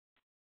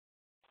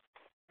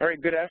All right,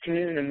 good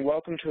afternoon and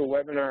welcome to a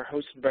webinar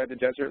hosted by the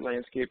Desert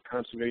Landscape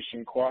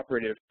Conservation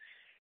Cooperative.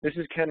 This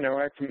is Ken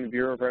Nowak from the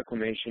Bureau of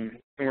Reclamation,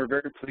 and we're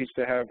very pleased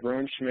to have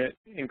Rowan Schmidt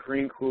and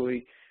Corinne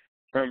Cooley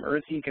from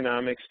Earth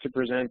Economics to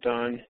present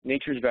on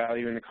nature's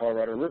value in the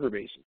Colorado River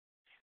Basin.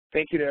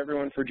 Thank you to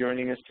everyone for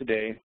joining us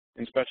today,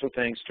 and special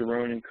thanks to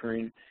Rowan and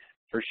Corinne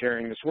for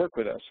sharing this work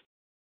with us.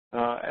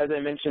 As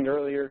I mentioned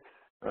earlier,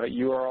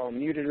 you are all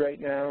muted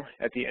right now.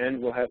 At the end,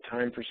 we'll have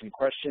time for some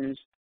questions,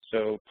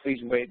 so please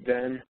wait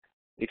then.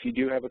 If you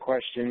do have a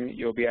question,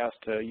 you'll be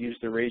asked to use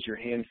the raise your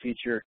hand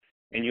feature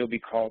and you'll be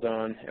called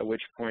on, at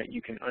which point you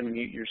can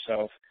unmute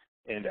yourself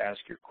and ask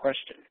your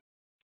question.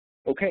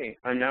 Okay,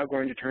 I'm now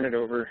going to turn it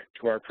over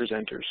to our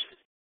presenters.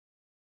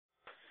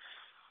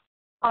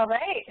 All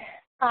right,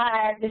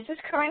 this is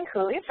Corinne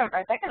Cooley from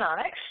Earth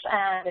Economics,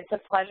 and it's a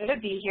pleasure to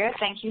be here.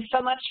 Thank you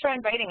so much for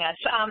inviting us.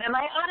 Am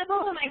I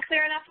audible? Am I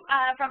clear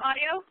enough from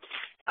audio?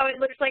 Oh, it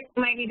looks like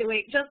we might need to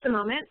wait just a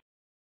moment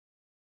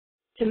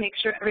to make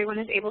sure everyone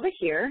is able to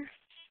hear.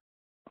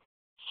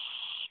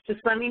 Just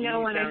let me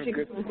know when I should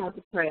have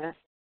to pray it.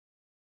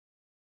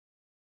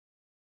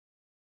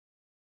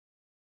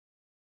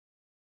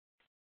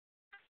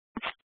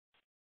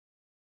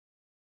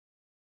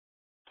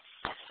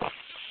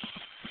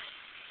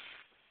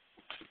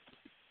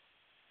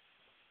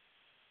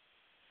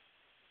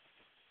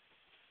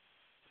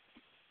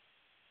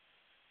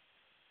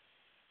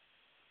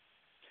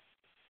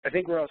 I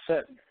think we're all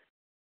set.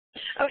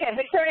 Okay,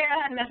 Victoria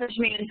had messaged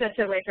me and said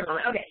to wait for a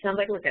moment. Okay, sounds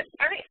like we're good.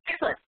 All right,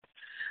 excellent.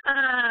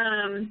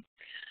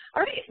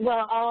 All right,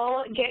 well,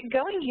 I'll get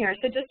going here.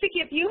 So just to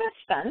give you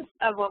a sense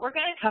of what we're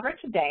going to cover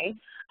today,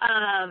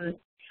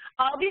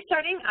 I'll be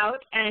starting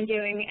out and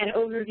giving an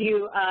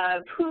overview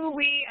of who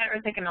we at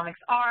Earth Economics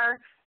are,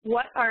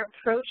 what our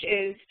approach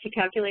is to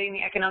calculating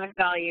the economic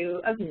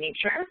value of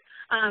nature,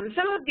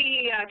 some of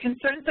the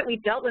concerns that we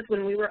dealt with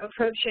when we were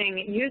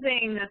approaching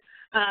using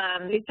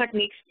these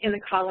techniques in the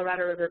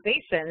Colorado River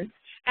Basin,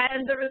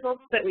 and the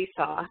results that we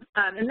saw.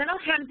 And then I'll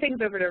hand things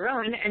over to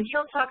Rowan, and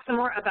he'll talk some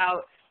more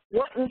about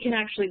what we can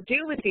actually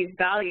do with these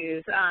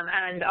values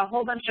and a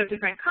whole bunch of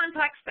different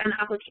contexts and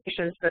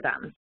applications for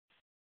them.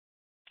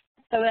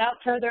 So without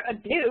further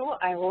ado,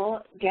 I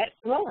will get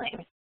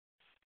rolling.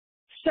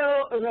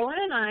 So Rowan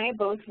and I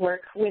both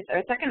work with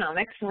Earth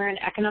Economics. We're an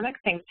economic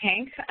think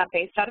tank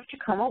based out of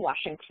Tacoma,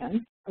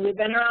 Washington. We've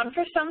been around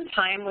for some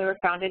time. We were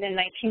founded in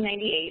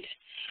 1998.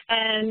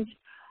 And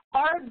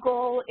our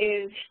goal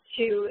is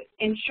to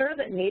ensure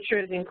that nature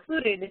is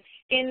included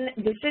in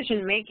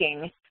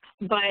decision-making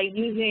by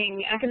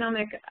using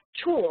economic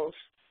tools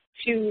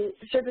to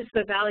surface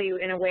the value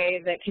in a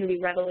way that can be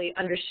readily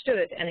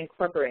understood and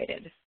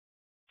incorporated.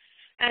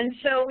 And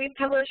so we've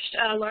published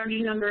a large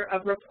number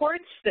of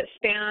reports that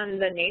span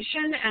the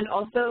nation and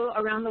also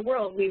around the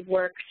world. We've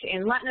worked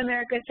in Latin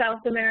America,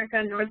 South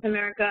America, North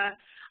America,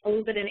 a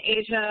little bit in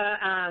Asia,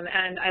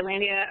 and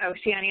Islandia,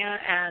 Oceania,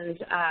 and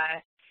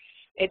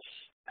it's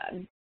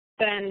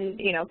been,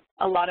 you know,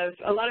 a lot of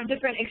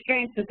different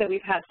experiences that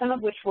we've had, some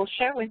of which we'll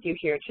share with you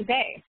here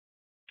today.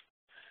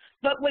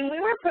 But when we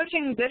were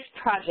approaching this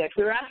project,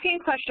 we were asking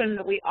a question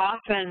that we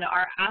often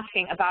are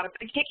asking about a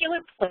particular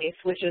place,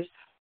 which is,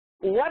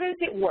 what is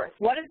it worth?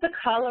 What is the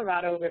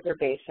Colorado River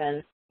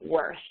Basin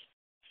worth?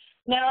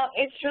 Now,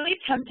 it's really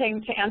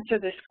tempting to answer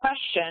this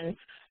question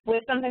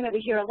with something that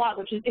we hear a lot,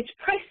 which is it's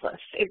priceless.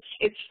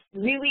 It's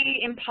really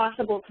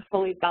impossible to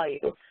fully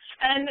value.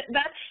 And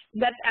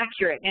that's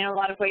accurate. In a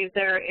lot of ways,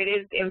 it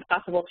is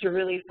impossible to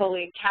really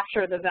fully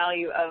capture the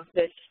value of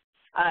this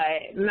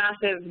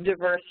massive,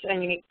 diverse,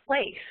 and unique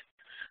place.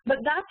 But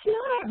that's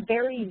not a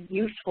very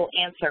useful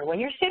answer.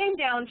 When you're sitting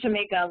down to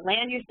make a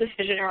land use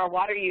decision or a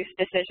water use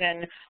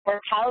decision or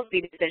a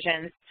policy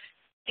decision,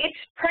 it's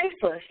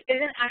priceless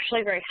isn't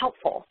actually very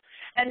helpful.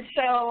 And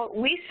so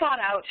we sought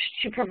out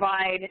to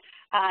provide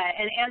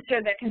an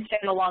answer that can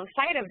stand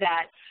alongside of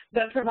that,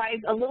 but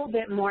provides a little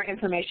bit more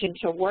information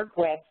to work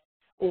with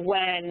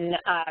when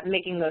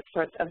making those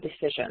sorts of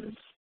decisions.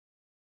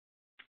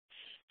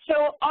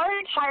 So our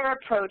entire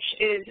approach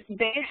is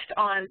based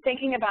on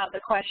thinking about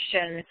the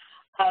question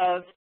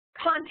of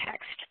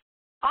context.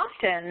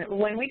 Often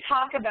when we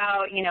talk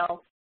about, you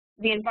know,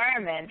 the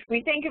environment,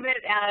 we think of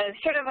it as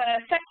sort of a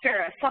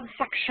sector, a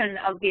subsection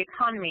of the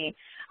economy.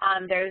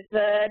 There's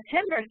the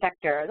timber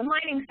sector, the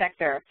mining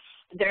sector,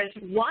 there's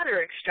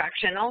water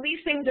extraction. All these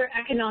things are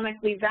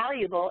economically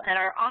valuable and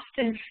are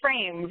often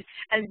framed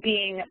as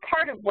being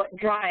part of what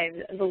drives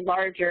the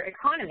larger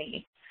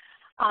economy.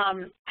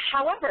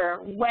 However,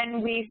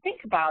 when we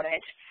think about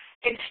it,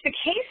 it's the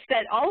case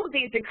that all of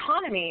these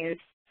economies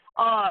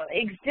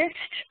exist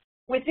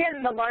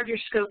within the larger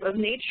scope of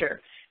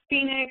nature.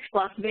 Phoenix,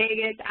 Las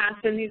Vegas,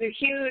 Aspen, these are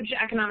huge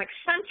economic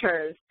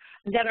centers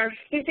that are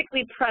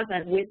physically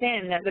present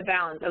within the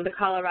bounds of the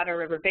Colorado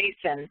River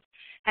Basin.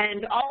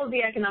 And all of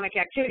the economic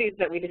activities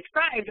that we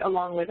described,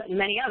 along with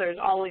many others,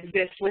 all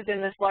exist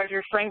within this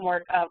larger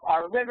framework of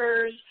our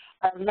rivers,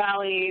 our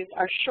valleys,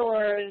 our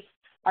shores,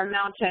 our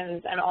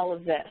mountains, and all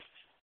of this.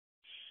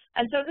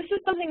 And so this is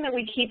something that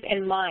we keep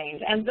in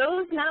mind. And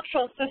those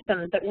natural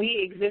systems that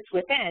we exist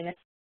within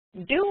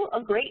do a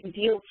great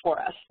deal for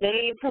us.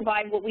 They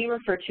provide what we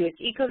refer to as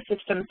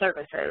ecosystem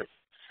services,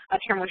 a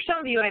term which some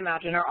of you, I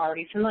imagine, are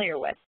already familiar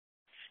with.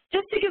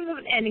 Just to give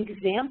an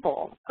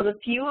example of a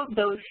few of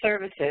those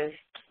services,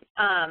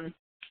 I'm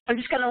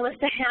just going to list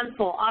a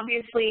handful.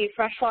 Obviously,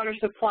 freshwater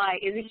supply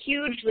is a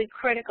hugely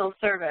critical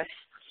service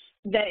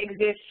that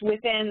exists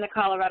within the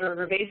Colorado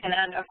River Basin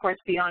and, of course,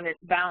 beyond its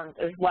bounds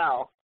as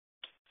well.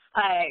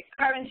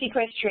 Carbon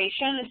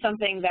sequestration is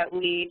something that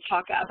we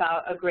talk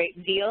about a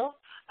great deal,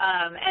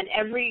 and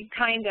every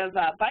kind of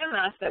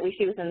biomass that we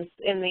see within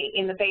in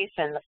the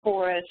basin, the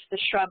forests, the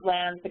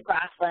shrublands, the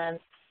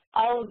grasslands,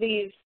 all of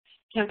these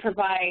can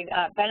provide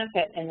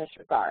benefit in this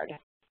regard.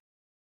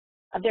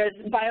 There's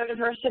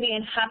biodiversity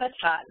and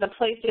habitat, the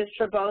places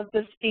for both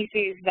the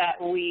species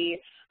that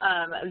we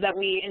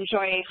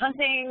enjoy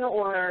hunting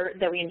or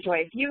that we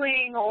enjoy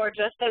viewing or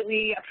just that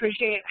we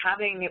appreciate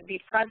having it be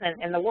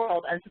present in the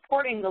world and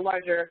supporting the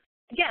larger,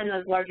 again,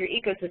 those larger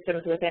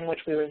ecosystems within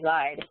which we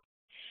reside.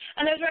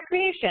 And there's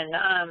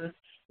recreation.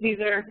 These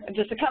are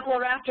just a couple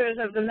of rafters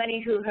of the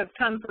many who have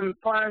come from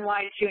far and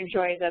wide to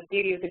enjoy the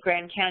beauty of the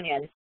Grand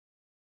Canyon.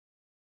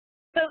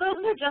 So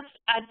those are just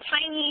a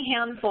tiny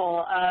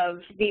handful of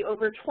the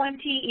over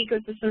 20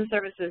 ecosystem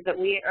services that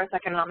we at Earth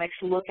Economics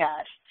look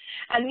at.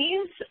 And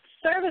these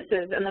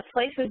services and the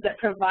places that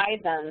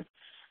provide them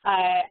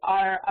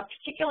are a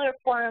particular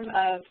form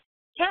of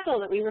capital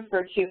that we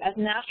refer to as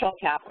natural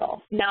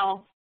capital.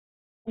 Now,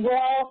 we're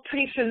all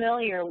pretty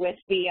familiar with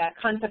the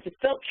concept of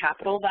built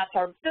capital. That's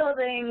our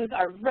buildings,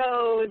 our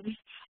roads,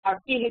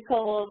 our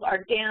vehicles,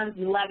 our dams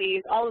and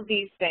levees, all of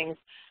these things.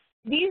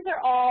 These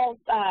are all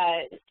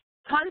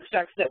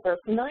constructs that we're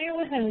familiar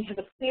with and we have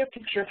a clear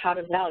picture of how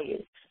to value.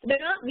 They're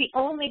not the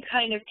only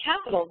kind of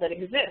capital that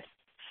exists.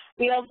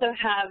 We also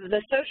have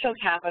the social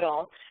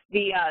capital,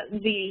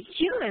 the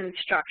human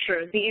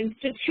structures, the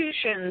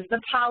institutions, the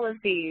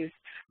policies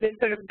that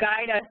sort of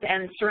guide us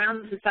and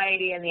surround the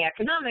society and the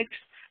economics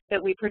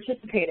that we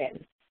participate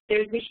in.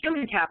 There's the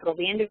human capital,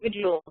 the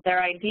individual,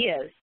 their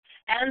ideas,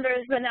 and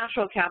there's the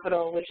natural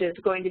capital, which is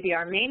going to be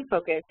our main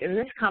focus in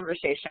this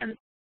conversation.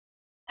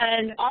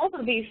 And all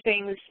of these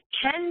things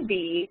can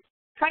be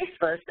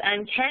priceless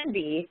and can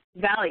be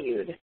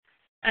valued.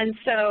 And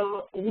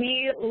so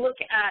we look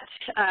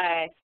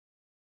at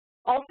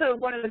also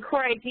one of the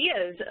core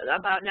ideas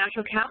about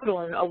natural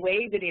capital in a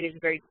way that it is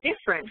very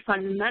different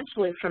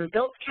fundamentally from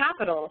built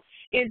capital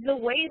is the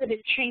way that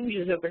it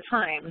changes over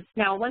time.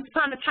 Now, once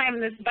upon a time,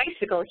 this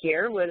bicycle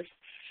here was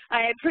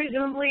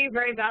presumably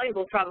very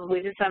valuable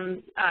probably to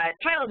some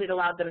child. It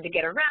allowed them to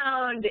get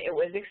around. It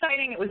was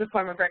exciting. It was a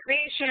form of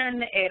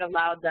recreation. It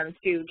allowed them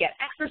to get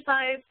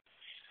exercise.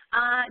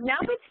 Now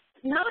it's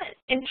not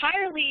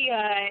entirely,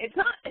 it's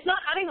not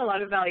adding a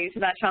lot of value to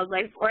that child's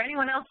life or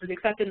anyone else's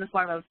except in the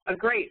form of a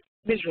great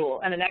visual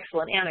and an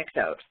excellent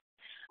anecdote.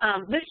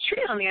 This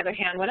tree, on the other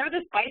hand, whenever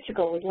this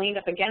bicycle was leaned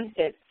up against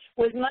it,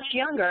 was much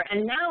younger,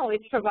 and now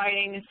it's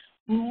providing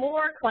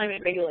more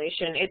climate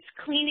regulation. It's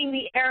cleaning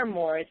the air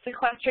more. It's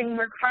sequestering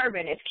more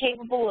carbon. It's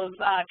capable of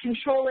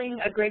controlling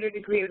a greater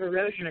degree of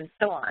erosion and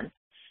so on.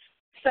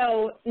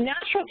 So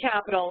natural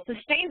capital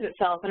sustains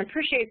itself and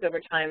appreciates over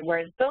time,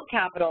 whereas built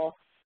capital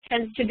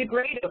tends to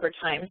degrade over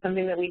time,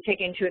 something that we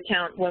take into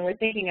account when we're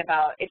thinking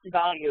about its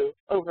value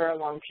over a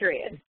long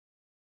period.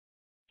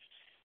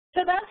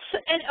 So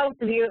that's an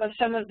overview of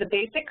some of the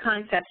basic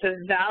concepts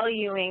of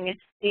valuing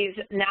these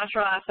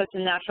natural assets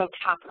and natural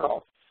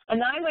capital. And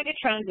now I'm going to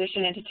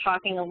transition into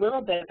talking a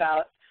little bit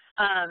about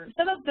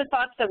some of the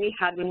thoughts that we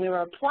had when we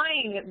were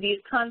applying these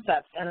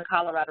concepts in the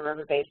Colorado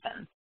River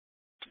Basin.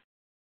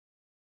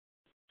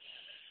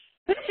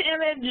 This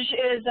image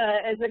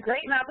is a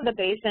great map of the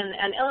basin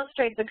and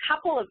illustrates a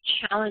couple of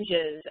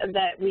challenges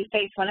that we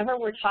face whenever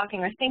we're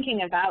talking or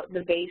thinking about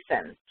the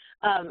basin.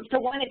 So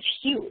one, it's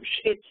huge.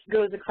 It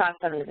goes across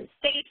 7 different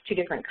states, 2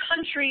 different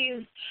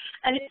countries,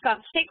 and it's got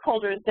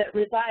stakeholders that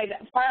reside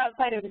far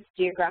outside of its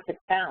geographic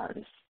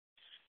bounds.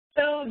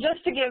 So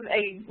just to give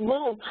a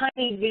little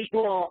tiny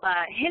visual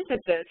hint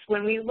at this,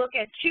 when we look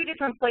at 2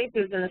 different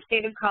places in the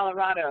state of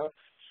Colorado,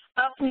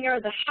 up near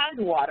the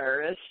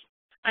headwaters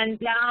and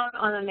down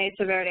on the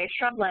Mesa Verde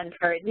shrubland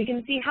prairies, we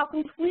can see how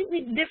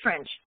completely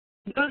different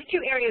those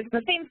 2 areas in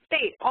the same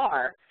state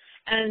are,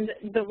 and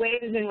the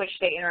ways in which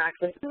they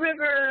interact with the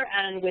river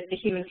and with the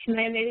human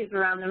communities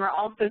around them are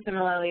also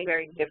similarly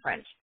very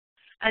different.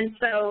 And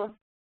so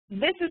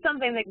this is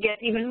something that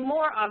gets even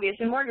more obvious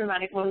and more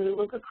dramatic when we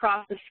look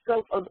across the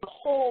scope of the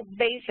whole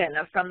basin,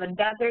 from the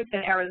deserts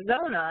in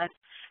Arizona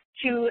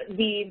to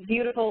the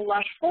beautiful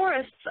lush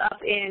forests up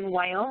in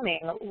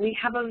Wyoming. We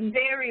have a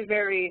very,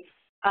 very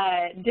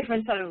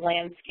different set of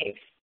landscapes.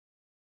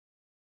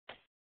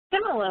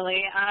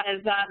 Similarly,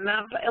 as that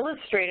map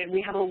illustrated,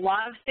 we have a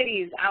lot of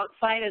cities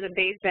outside of the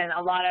basin,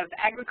 a lot of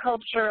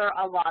agriculture,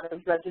 a lot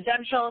of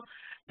residential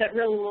that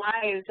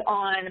relies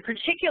on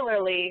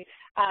particularly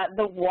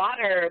the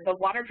water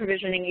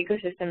provisioning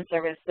ecosystem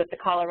service that the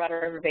Colorado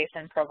River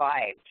Basin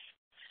provides.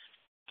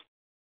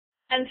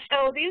 And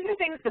so these are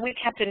things that we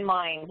kept in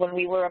mind when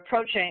we were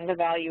approaching the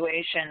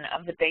valuation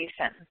of the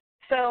basin.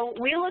 So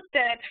we looked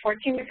at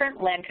 14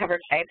 different land cover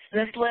types.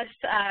 This list,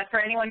 for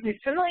anyone who's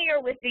familiar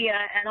with the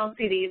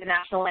NLCD, the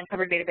National Land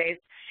Cover Database,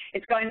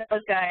 it's going to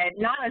look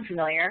not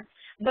unfamiliar,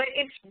 but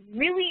it's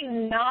really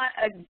not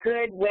a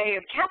good way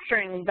of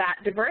capturing that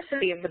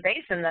diversity of the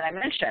basin that I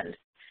mentioned.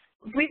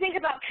 If we think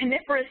about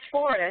coniferous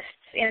forests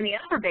in the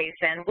upper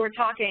basin, we're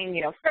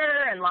talking,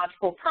 fir and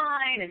lodgepole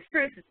pine and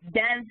spruce. It's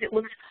dense. It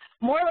looks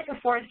more like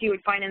a forest you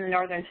would find in the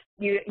northern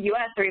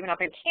U.S. or even up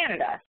in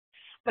Canada.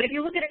 But if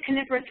you look at a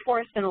coniferous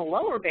forest in the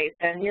lower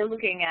basin, you're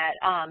looking at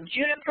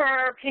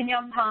juniper,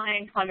 pinon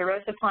pine,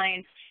 ponderosa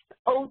pine. It's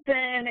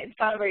open. It's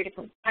got a very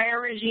different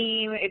fire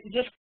regime. It's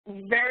just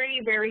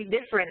very, very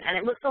different, and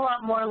it looks a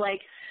lot more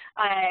like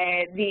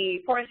the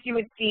forest you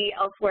would see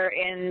elsewhere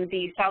in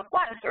the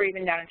Southwest or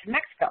even down into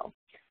Mexico.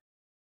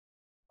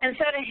 And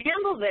so to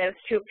handle this,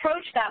 to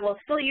approach that while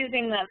still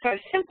using the sort of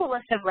simple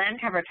list of land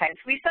cover types,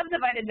 we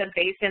subdivided the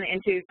basin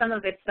into some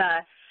of its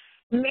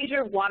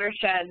major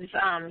watersheds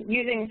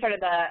using sort of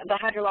the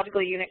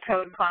hydrological unit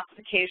code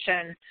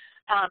classification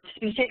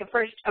to take a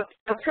first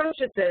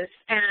approach at this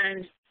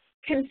and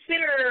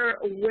consider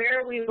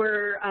where we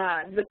were,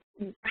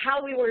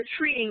 how we were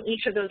treating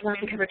each of those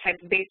land cover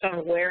types based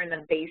on where in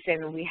the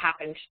basin we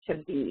happened to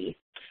be.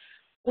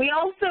 We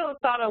also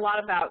thought a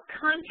lot about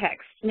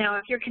context. Now,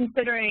 if you're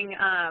considering,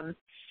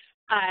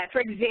 for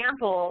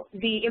example,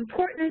 the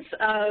importance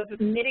of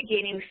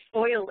mitigating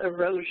soil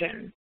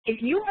erosion.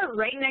 If you are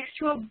right next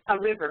to a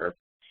river,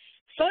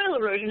 soil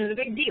erosion is a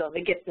big deal.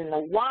 It gets in the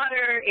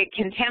water, it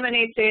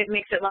contaminates it,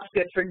 makes it less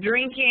good for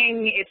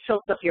drinking, it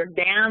fills up your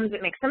dams,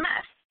 it makes a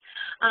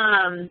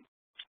mess.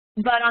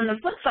 But on the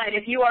flip side,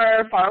 if you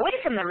are far away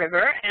from the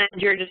river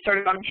and you're just sort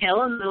of on a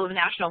hill in the middle of a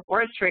national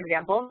forest, for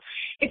example,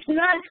 it's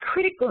not as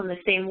critical in the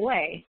same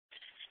way.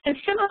 And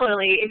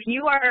similarly, if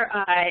you are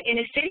in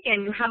a city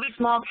and you have a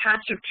small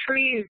patch of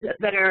trees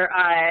that are,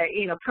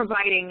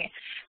 providing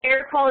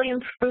air quality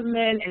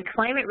improvement and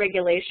climate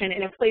regulation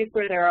in a place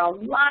where there are a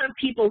lot of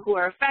people who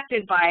are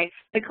affected by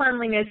the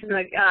cleanliness and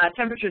the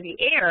temperature of the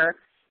air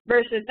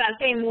versus that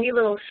same wee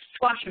little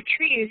squash of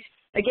trees,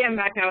 again,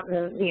 back out in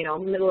the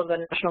middle of a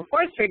national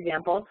forest, for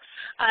example,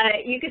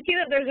 you can see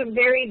that there's a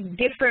very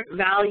different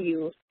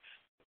value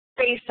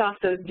based off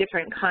those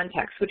different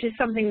contexts, which is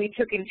something we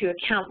took into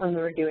account when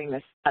we were doing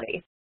this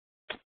study.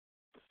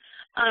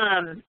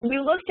 We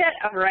looked at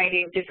a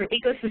variety of different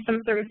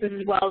ecosystem services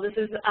as well. This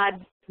is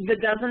the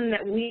dozen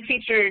that we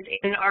featured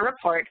in our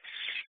report.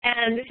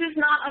 And this is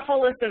not a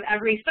full list of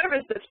every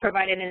service that's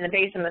provided in the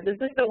basin, but this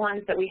is the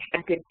ones that we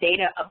had good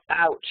data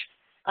about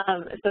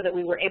so that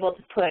we were able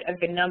to put a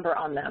good number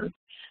on them.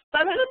 So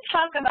I'm going to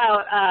talk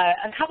about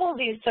a couple of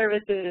these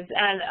services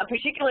and a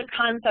particular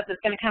concept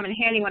that's going to come in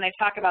handy when I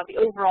talk about the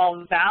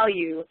overall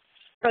value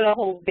for the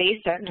whole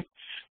basin.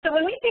 So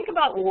when we think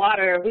about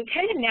water, we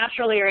kind of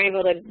naturally are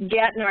able to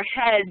get in our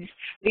heads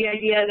the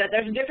idea that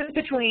there's a difference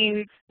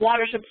between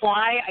water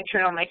supply, I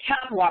turn on my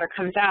tap, water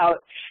comes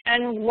out,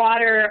 and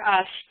water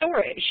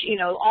storage,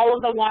 all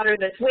of the water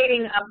that's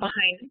waiting up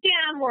behind a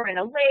dam or in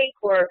a lake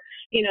or,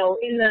 in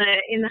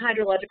the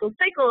hydrological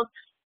cycles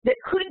that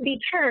could be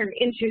turned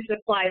into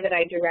supply that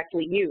I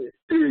directly use.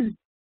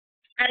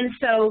 And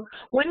so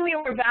when we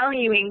were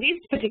valuing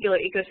these particular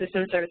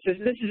ecosystem services,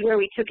 this is where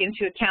we took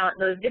into account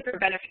those different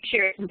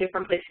beneficiaries in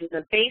different places of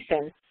the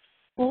basin,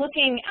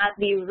 looking at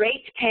the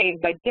rates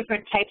paid by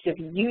different types of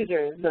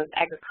users, those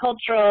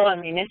agricultural and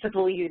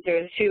municipal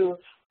users who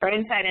are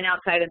inside and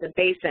outside of the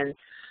basin,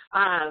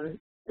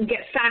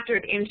 get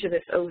factored into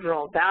this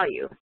overall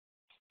value.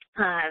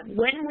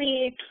 When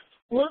we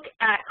look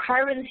at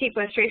carbon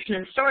sequestration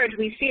and storage,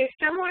 we see a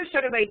similar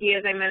sort of idea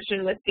as I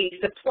mentioned with the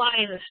supply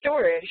and the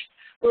storage,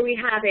 where we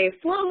have a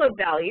flow of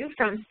value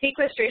from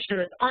sequestration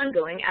that's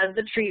ongoing as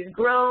the trees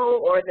grow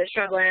or the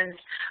shrublands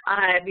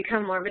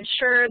become more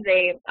mature,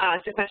 they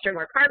sequester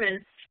more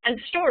carbon, and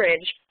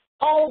storage,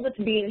 all that's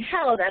being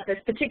held at this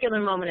particular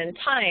moment in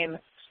time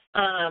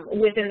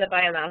within the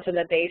biomass of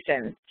the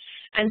basin.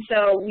 And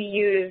so we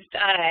used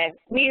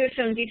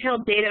some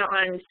detailed data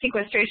on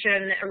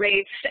sequestration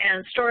rates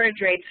and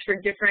storage rates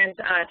for different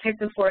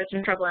types of forest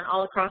and shrubland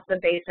all across the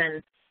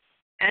basin,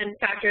 and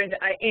factored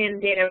in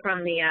data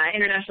from the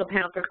International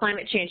Panel for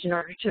Climate Change in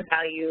order to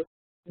value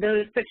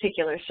those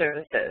particular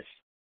services.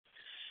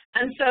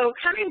 And so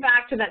coming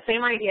back to that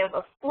same idea of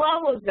a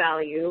flow of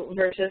value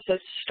versus a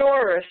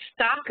store or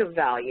stock of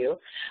value,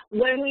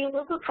 when we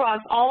look across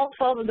all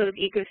 12 of those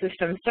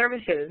ecosystem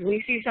services,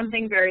 we see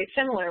something very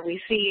similar.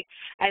 We see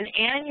an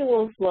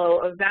annual flow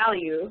of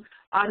value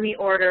on the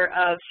order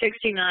of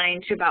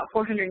 69 to about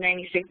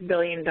 $496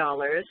 billion.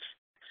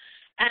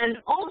 And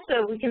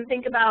also, we can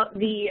think about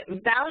the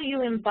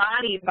value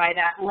embodied by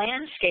that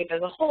landscape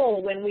as a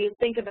whole when we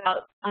think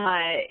about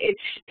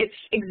its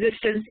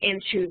existence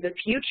into the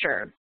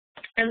future.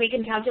 And we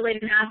can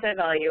calculate an asset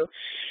value.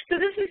 So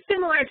this is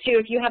similar to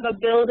if you have a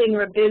building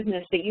or a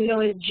business that you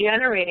know is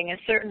generating a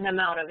certain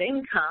amount of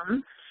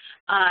income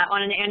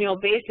on an annual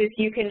basis,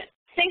 you can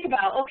think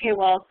about, okay,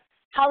 well,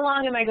 how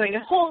long am I going to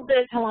hold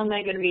this, how long am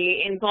I going to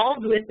be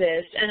involved with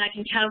this, and I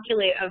can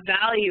calculate a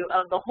value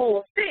of the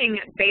whole thing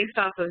based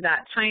off of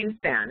that time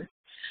span.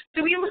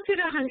 So we looked at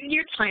a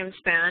 100-year time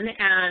span,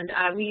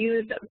 and we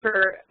used,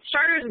 for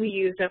starters, we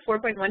used a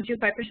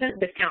 4.125%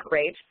 discount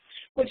rate,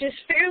 which is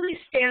fairly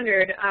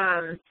standard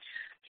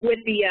with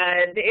the,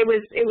 it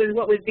was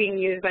what was being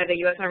used by the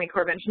U.S. Army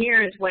Corps of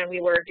Engineers when we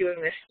were doing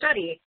this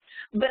study.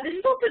 But this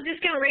is also a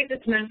discount rate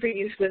that's meant for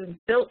use with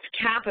built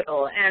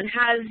capital and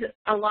has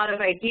a lot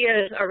of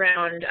ideas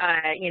around,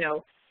 you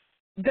know,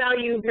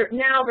 value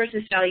now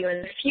versus value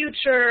in the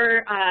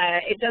future.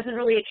 It doesn't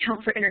really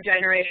account for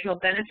intergenerational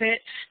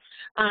benefits.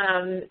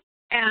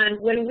 And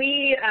when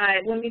we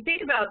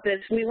think about this,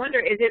 we wonder,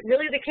 is it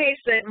really the case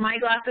that my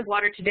glass of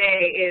water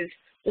today is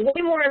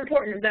way more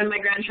important than my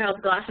grandchild's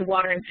glass of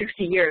water in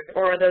 60 years,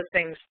 or are those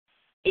things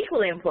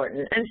equally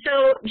important? And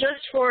so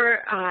just for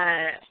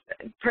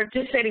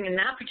participating in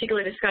that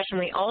particular discussion,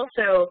 we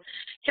also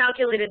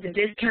calculated the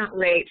discount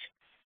rate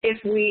if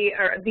we,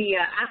 or the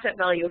asset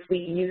value if we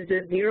use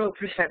a 0%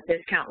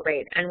 discount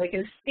rate. And we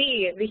can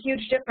see the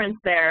huge difference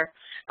there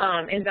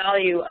in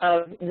value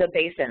of the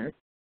basin.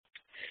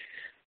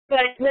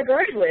 But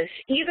regardless,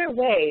 either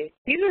way,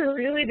 these are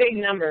really big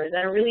numbers,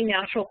 and a really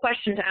natural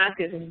question to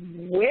ask is,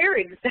 where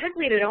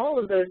exactly did all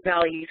of those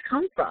values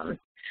come from?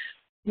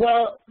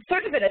 Well,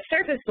 sort of at a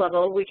surface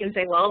level, we can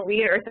say, well,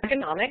 we at Earth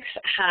Economics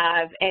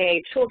have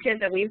a toolkit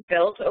that we've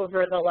built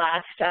over the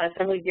last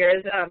several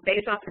years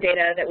based off the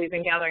data that we've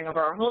been gathering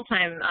over our whole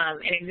time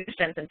in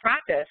existence and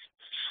practice.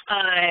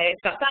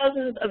 It's got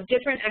thousands of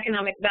different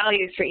economic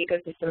values for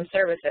ecosystem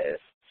services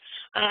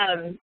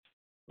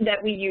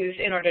that we use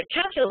in order to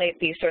calculate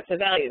these sorts of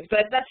values.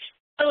 But that's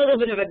a little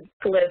bit of a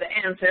glib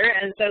answer,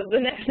 and so the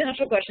next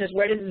natural question is,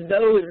 where did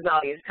those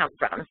values come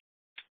from?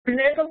 And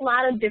there's a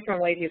lot of different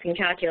ways you can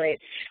calculate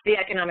the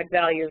economic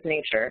value of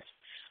nature.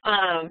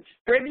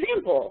 For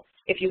example,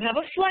 if you have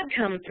a flood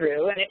come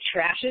through and it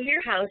trashes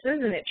your houses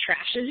and it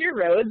trashes your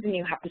roads and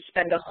you have to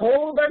spend a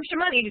whole bunch of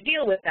money to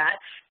deal with that,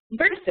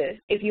 versus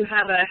if you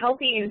have a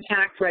healthy,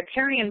 intact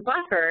riparian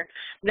buffer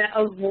that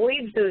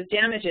avoids those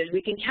damages,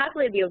 we can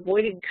calculate the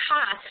avoided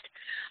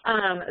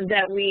cost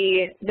that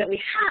we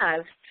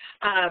have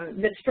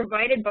that's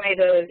provided by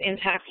those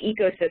intact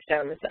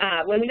ecosystems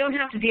when we don't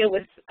have to deal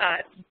with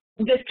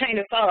this kind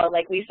of fallout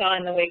like we saw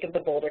in the wake of the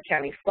Boulder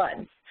County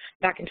floods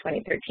back in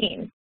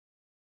 2013.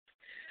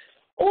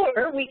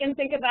 Or we can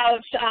think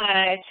about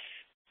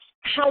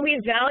how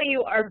we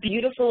value our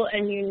beautiful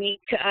and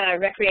unique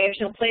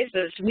recreational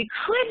places. We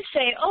could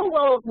say, oh,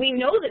 well, we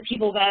know that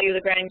people value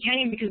the Grand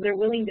Canyon because they're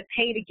willing to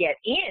pay to get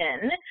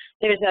in.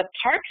 There's a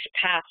parks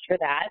pass for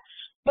that.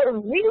 But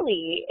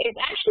really, it's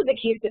actually the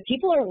case that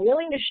people are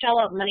willing to shell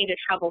out money to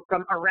travel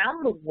from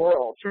around the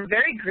world, from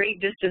very great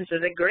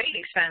distances at great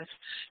expense,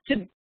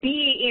 to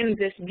be in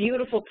this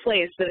beautiful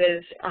place that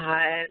is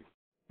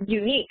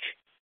unique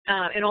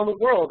in all the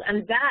world.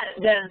 And that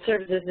then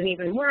serves as an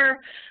even more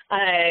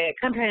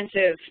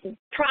comprehensive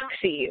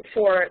proxy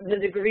for the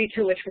degree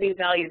to which we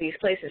value these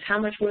places, how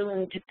much we're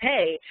willing to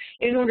pay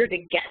in order to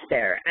get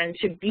there and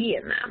to be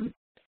in them.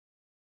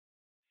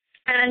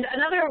 And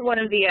another one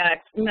of the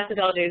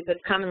methodologies that's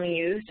commonly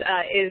used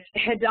is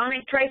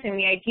hedonic pricing,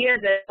 the idea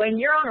that when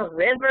you're on a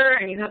river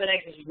and you have a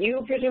nice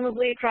view,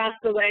 presumably, across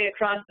the way,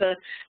 across the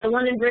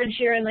London Bridge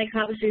here in Lake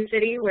Havasu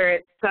City, where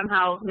it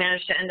somehow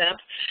managed to end up,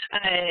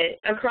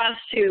 across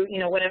to, you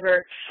know,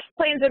 whatever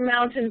plains or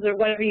mountains or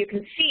whatever you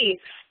can see,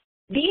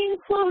 being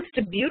close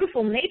to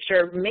beautiful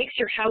nature makes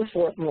your house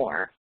worth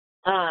more.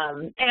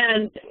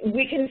 And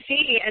we can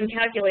see and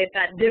calculate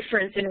that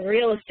difference in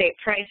real estate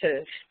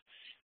prices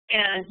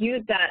and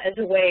use that as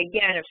a way,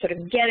 again, of sort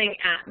of getting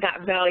at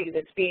that value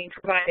that's being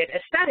provided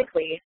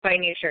aesthetically by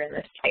nature in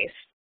this case.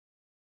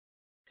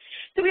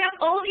 So we have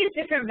all these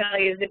different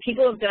values that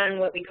people have done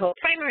what we call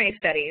primary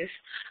studies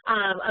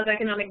of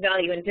economic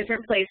value in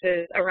different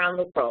places around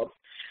the world.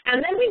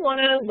 And then we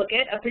want to look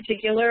at a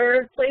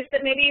particular place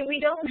that maybe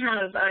we don't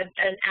have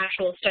an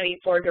actual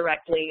study for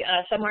directly,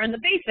 somewhere in the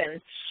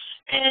basin.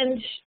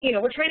 And, you know,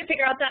 we're trying to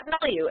figure out that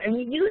value. And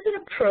we use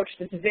an approach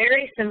that's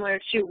very similar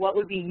to what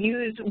would be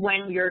used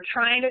when you're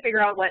trying to figure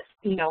out what,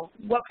 you know,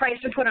 what price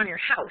to put on your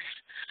house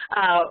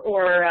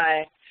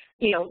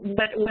you know,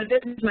 what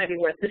business might be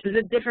worth. This is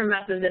a different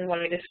method than what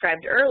I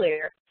described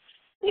earlier.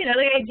 You know,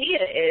 the idea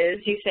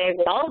is you say,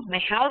 well, my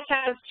house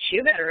has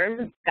 2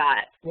 bedrooms, it's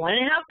got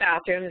 1.5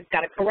 bathrooms, it's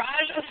got a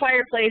garage, a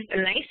fireplace,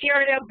 a nice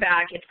yard out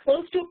back, it's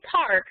close to a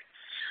park,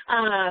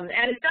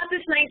 and it's got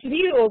this nice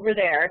view over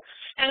there.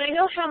 And I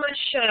know how much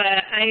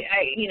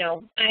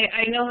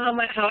I know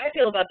how I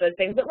feel about those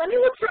things, but let me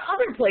look for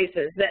other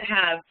places that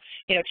have,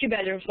 you know, 2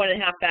 bedrooms, 1.5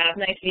 baths,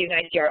 nice view,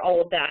 nice yard,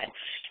 all of that,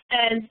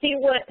 and see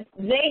what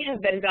they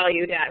have been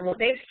valued at and what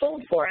they've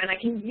sold for. And I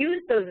can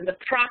use those as a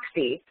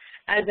proxy,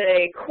 as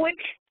a quick,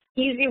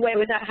 easy way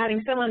without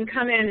having someone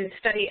come in and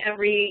study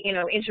every, you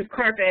know, inch of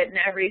carpet and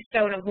every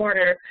stone of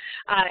mortar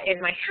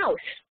in my house.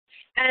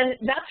 And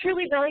that's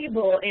really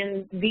valuable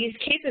in these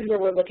cases where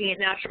we're looking at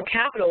natural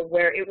capital,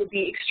 where it would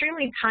be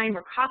extremely time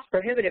or cost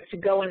prohibitive to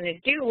go in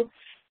and do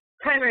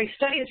primary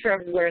studies for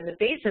everywhere in the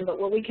basin, but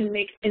where we can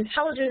make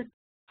intelligent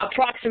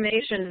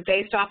approximations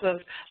based off of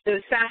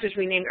those factors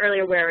we named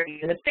earlier. Where are you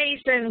in the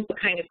basin? What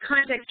kind of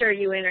context are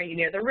you in? Are you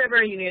near the river?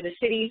 Are you near the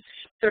city?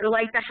 Sort of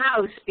like the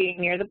house being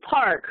near the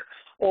park,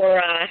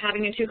 or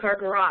having a two-car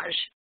garage.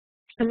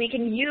 And we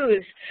can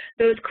use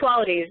those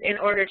qualities in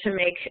order to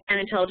make an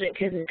intelligent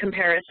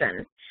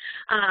comparison.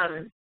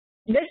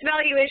 This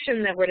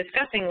valuation that we're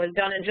discussing was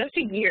done in just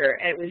a year,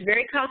 and it was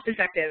very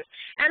cost-effective.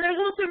 And there's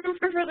also room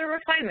for further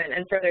refinement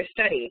and further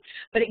study,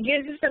 but it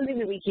gives us something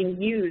that we can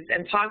use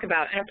and talk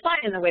about and apply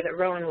in the way that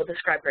Rowan will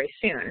describe very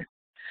soon.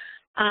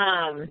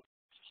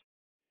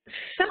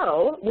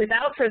 So,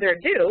 without further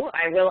ado,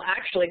 I will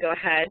actually go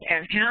ahead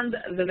and hand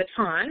the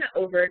baton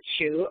over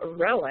to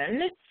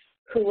Rowan,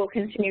 who will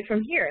continue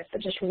from here. So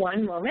just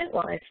one moment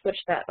while I switch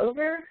that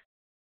over.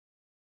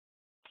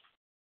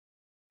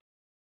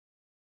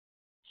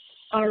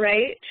 All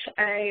right,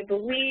 I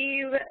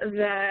believe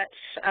that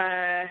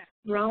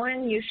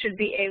Rowan, you should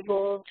be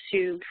able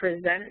to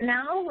present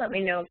now. Let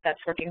me know if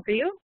that's working for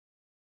you.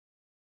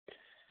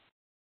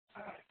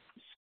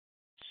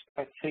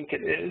 I think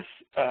it is.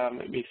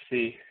 Let me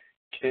see.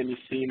 Can you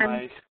see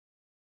my?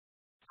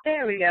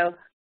 There we go.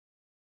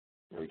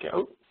 There we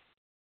go.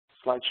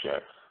 Slideshow.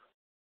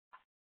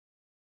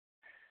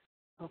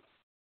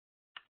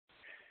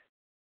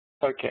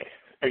 Okay.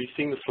 Are you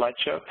seeing the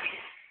slideshow?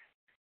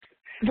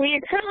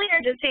 We currently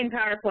are just seeing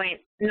PowerPoint,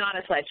 not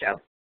a slideshow.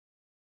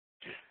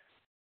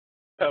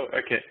 Oh,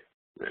 okay.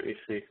 Let me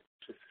see.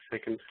 Just a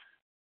second.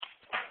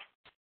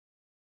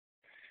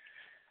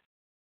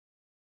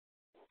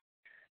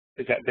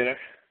 Is that better?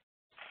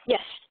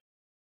 Yes.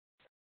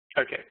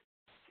 Okay.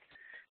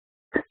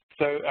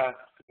 So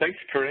thanks,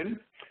 Corinne.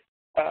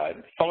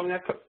 Following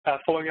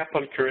up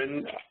on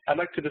Corinne, I'd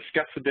like to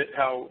discuss a bit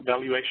how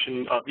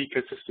valuation of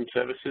ecosystem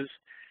services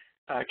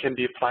can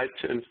be applied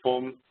to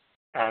inform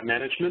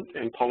management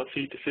and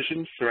policy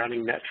decisions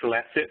surrounding natural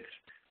assets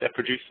that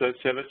produce those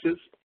services,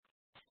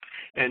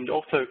 and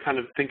also kind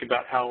of think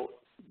about how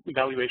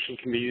valuation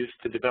can be used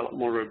to develop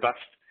more robust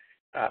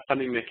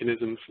funding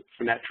mechanisms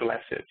for natural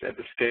assets at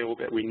the scale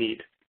that we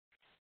need.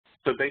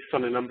 So based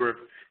on a number of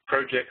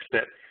projects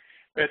that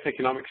Earth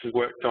Economics has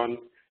worked on,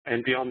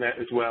 and beyond that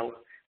as well,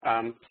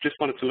 just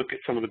wanted to look at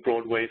some of the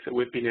broad ways that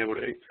we've been able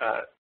to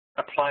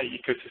apply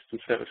ecosystem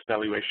service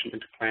valuation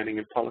into planning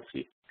and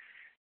policy.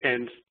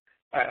 And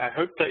I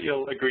hope that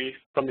you'll agree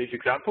from these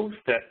examples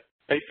that,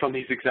 based on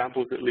these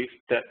examples at least,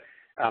 that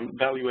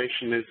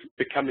valuation is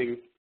becoming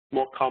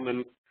more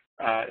common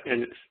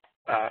and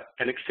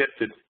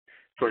accepted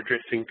for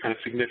addressing kind of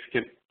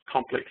significant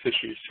complex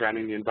issues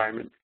surrounding the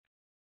environment.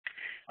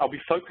 I'll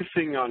be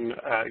focusing on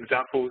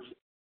examples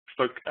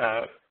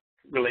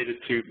related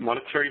to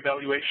monetary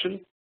valuation,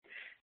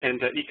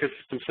 and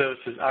ecosystem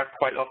services are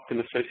quite often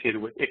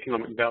associated with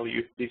economic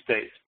value these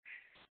days.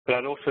 But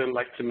I'd also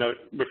like to note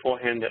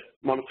beforehand that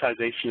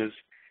monetization is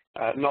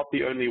not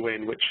the only way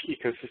in which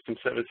ecosystem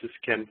services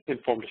can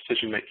inform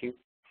decision-making.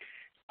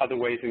 Other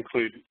ways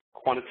include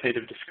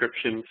quantitative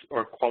descriptions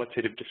or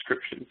qualitative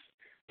descriptions,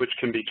 which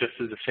can be just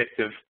as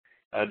effective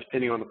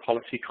depending on the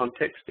policy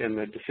context and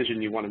the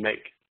decision you want to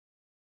make.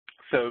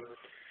 So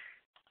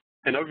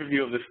an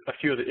overview of a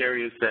few of the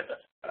areas that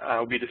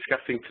I'll be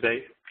discussing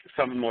today,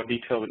 some in more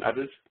detail than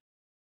others.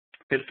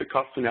 Benefit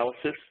cost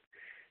analysis.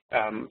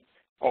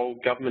 All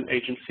government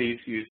agencies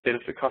use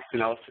benefit cost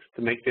analysis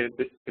to make their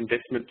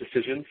investment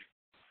decisions,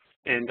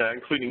 and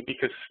including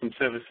ecosystem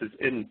services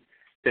in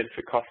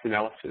benefit cost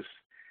analysis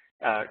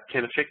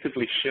can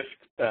effectively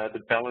shift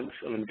the balance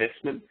of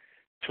investment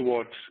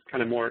towards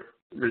kind of more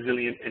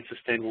resilient and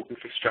sustainable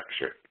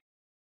infrastructure.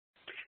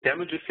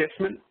 Damage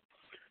assessment.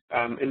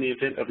 In the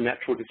event of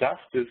natural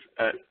disasters,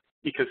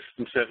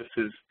 ecosystem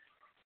services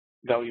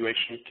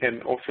valuation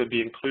can also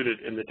be included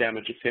in the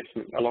damage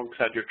assessment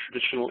alongside your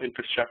traditional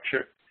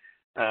infrastructure,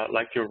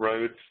 like your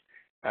roads,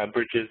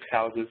 bridges,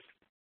 houses.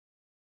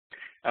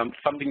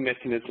 Funding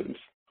mechanisms.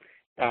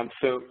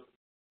 So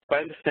by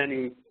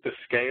understanding the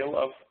scale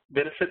of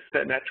benefits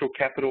that natural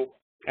capital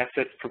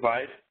assets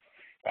provide,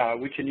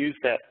 we can use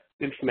that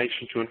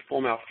information to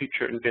inform our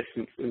future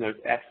investments in those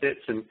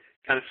assets and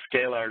kind of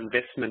scale our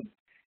investment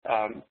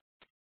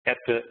at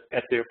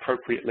the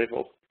appropriate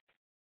level.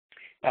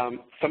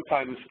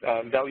 Sometimes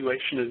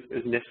valuation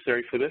is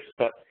necessary for this,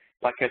 but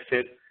like I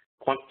said,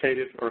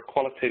 quantitative or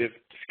qualitative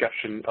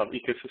discussion of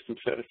ecosystem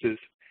services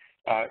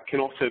can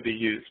also be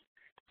used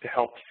to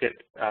help set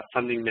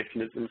funding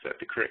mechanisms at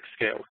the correct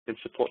scale and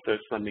support those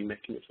funding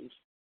mechanisms.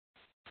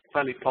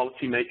 Finally,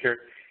 policymaker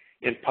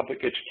and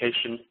public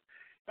education.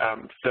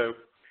 So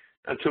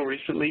until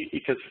recently,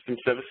 ecosystem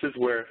services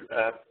were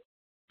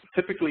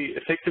typically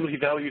effectively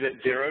valued at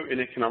zero in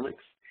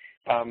economics.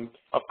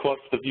 Of course,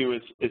 the view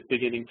is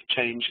beginning to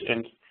change,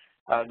 and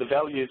the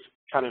values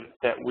kind of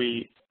that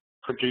we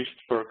produced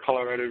for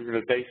Colorado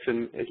River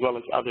Basin as well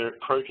as other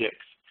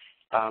projects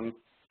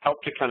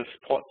help to kind of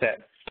support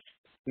that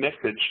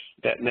message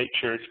that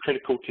nature is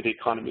critical to the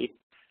economy,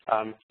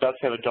 does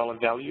have a dollar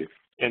value,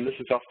 and this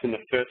is often the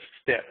first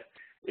step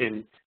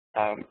in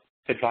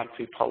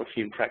advancing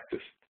policy and practice.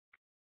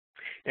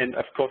 And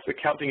of course,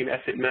 accounting and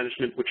asset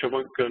management, which I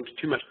won't go into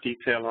too much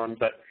detail on,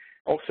 but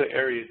also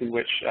areas in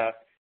which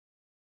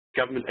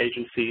government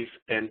agencies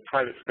and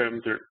private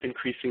firms are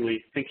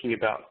increasingly thinking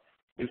about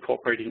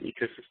incorporating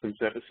ecosystem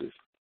services.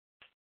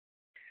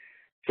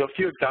 So a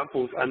few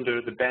examples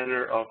under the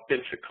banner of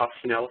benefit cost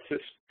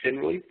analysis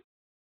generally.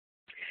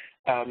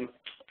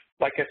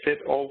 Like I said,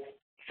 all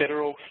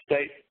federal,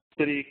 state,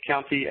 city,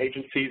 county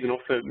agencies, and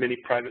also many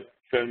private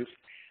firms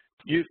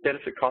use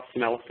benefit cost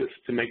analysis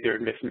to make their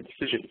investment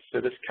decisions. So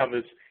this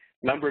covers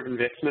a number of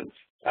investments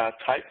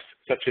types,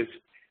 such as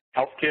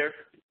healthcare,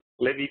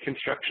 levee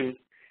construction,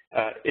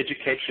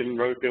 education,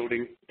 road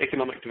building,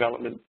 economic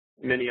development,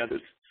 many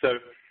others. So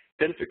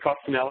benefit cost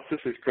analysis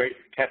is great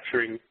at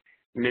capturing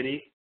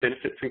many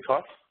benefits and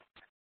costs,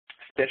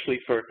 especially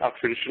for our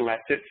traditional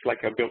assets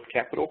like our built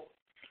capital.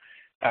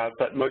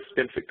 But most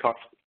benefit cost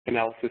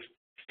analysis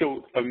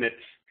still omits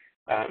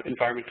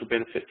environmental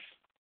benefits.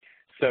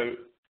 So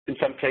in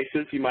some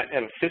cases, you might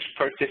have a fish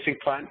processing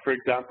plant, for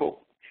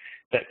example,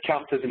 that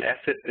counts as an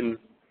asset in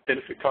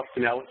benefit cost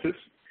analysis,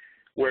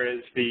 whereas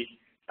the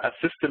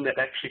system that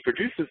actually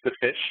produces the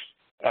fish,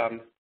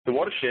 the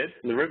watershed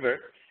in the river,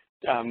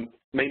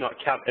 may not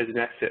count as an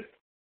asset,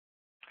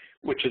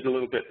 which is a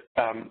little bit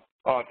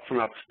odd from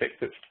our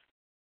perspective.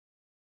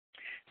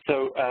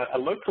 So a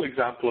local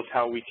example of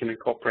how we can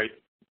incorporate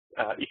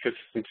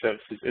ecosystem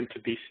services into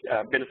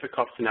benefit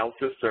cost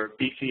analysis, or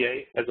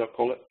BCA, as I'll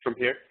call it from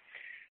here.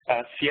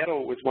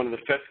 Seattle was one of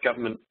the first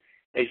government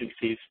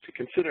agencies to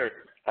consider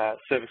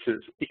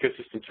services,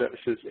 ecosystem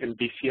services in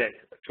BCA,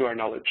 to our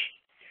knowledge.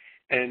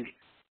 And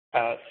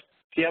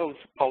Seattle's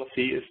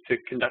policy is to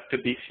conduct a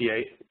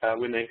BCA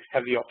when they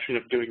have the option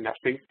of doing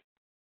nothing.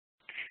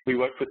 We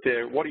work with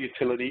their water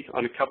utility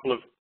on a couple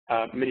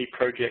of mini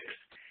projects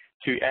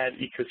to add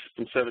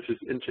ecosystem services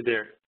into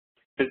their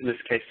business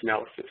case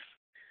analysis,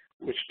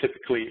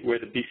 where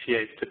the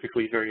BCA is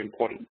typically very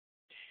important.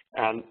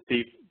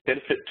 The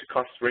benefit to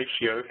cost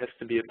ratio has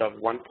to be above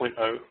 1.0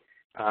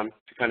 to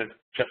kind of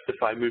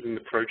justify moving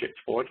the project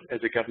forward as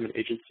a government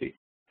agency.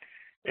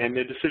 And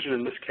their decision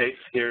in this case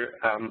here,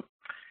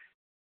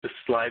 this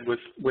slide, was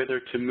whether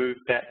to move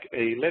back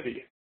a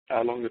levee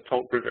along the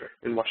Tolt River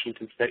in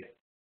Washington State.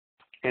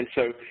 And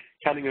so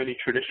counting only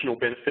traditional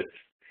benefits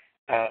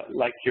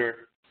like your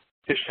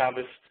fish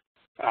harvest,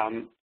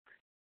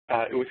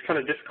 it was kind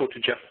of difficult to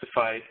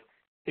justify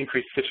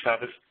increased fish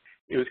harvest.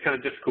 It was kind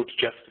of difficult to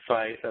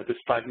justify this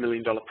 $5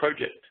 million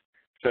project.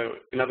 So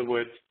in other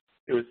words,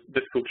 it was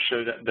difficult to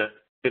show that the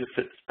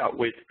benefits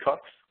outweighed the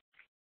costs.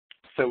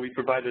 So we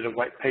provided a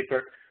white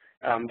paper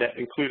that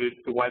included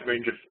a wide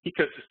range of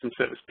ecosystem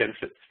service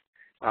benefits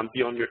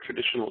beyond your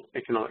traditional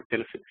economic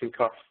benefits and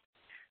costs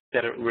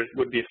that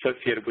would be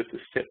associated with the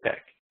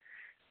setback.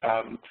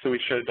 So we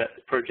showed that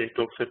the project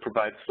also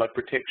provides flood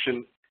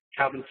protection,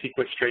 carbon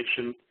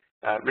sequestration,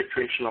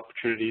 recreational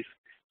opportunities,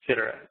 et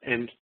cetera.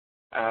 And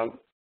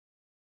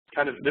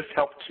kind of this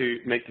helped to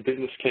make the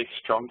business case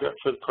stronger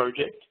for the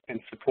project and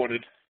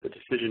supported the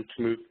decision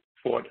to move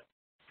forward.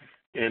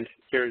 And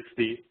here is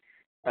the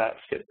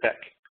setback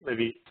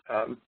levee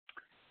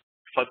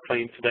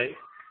floodplain today,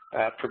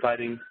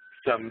 providing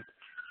some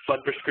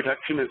flood risk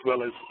reduction as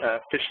well as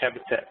fish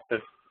habitat. The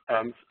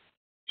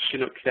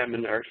Chinook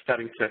salmon are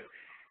starting to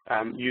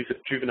use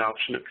it. Juvenile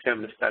Chinook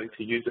salmon are starting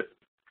to use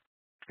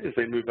it as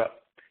they move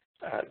up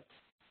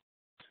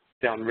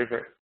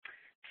downriver.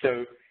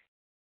 So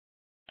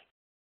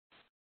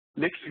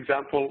next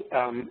example,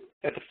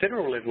 at the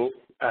federal level,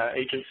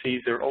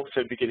 agencies are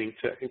also beginning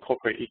to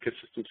incorporate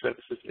ecosystem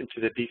services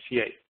into their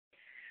BCA.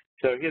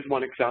 So here's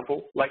one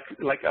example. Like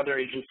other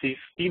agencies,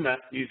 FEMA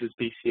uses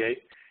BCA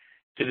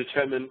to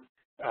determine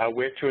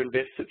where to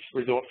invest its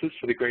resources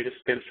for the greatest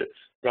benefits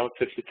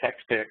relative to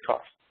taxpayer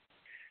costs.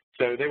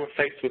 So they were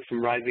faced with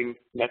some rising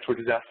natural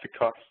disaster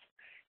costs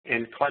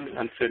and climate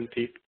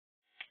uncertainty.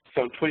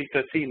 So in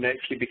 2013, they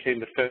actually became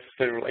the first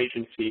federal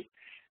agency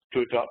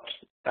to adopt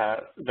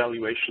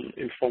valuation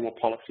in formal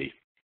policy.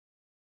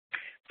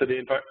 So they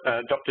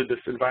adopted this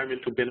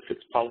environmental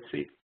benefits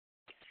policy,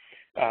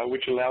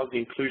 which allows the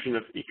inclusion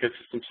of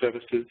ecosystem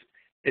services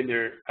in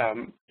their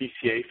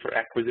BCA for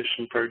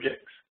acquisition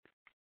projects.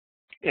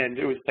 And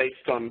it was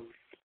based on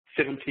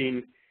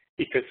 17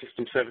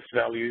 ecosystem service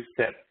values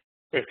that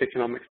Earth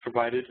Economics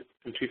provided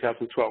in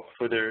 2012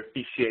 for their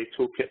BCA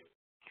toolkit.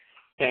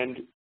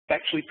 And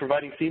actually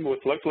providing FEMA with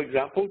local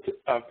examples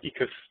of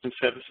ecosystem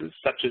services,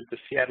 such as the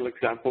Seattle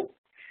example,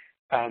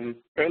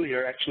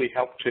 earlier actually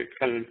helped to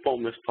kind of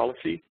inform this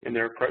policy and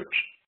their approach.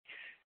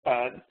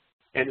 And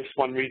it's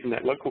one reason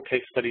that local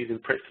case studies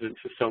and precedents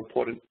are so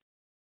important.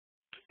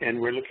 And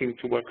we're looking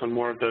to work on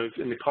more of those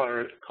in the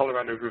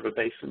Colorado River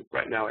Basin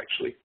right now,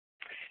 actually,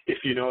 if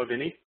you know of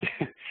any.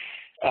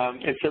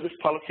 And so this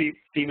policy,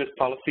 FEMA's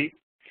policy,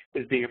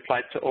 is being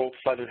applied to all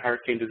flood and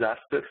hurricane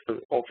disasters for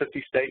all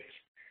 50 states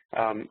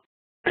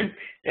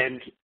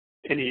and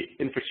any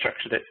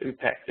infrastructure that's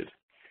impacted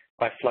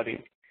by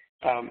flooding.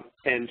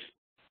 And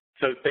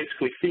so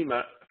basically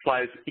FEMA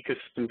applies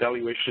ecosystem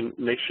valuation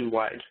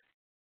nationwide.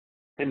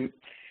 And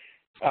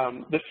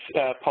This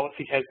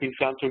policy has been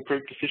found to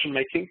improve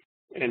decision-making,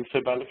 and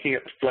so by looking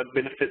at the flood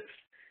benefits,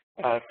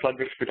 flood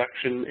risk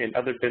reduction, and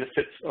other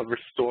benefits of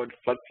restored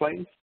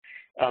floodplains,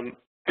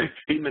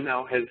 FEMA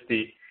now has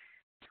the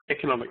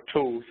economic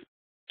tools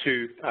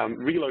to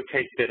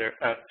relocate better,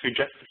 to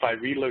justify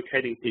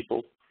relocating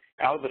people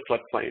out of the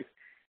floodplain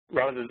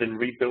rather than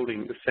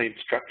rebuilding the same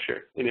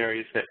structure in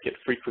areas that get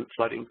frequent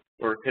flooding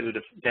or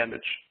repetitive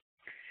damage.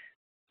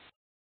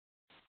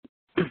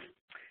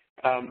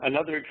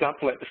 Another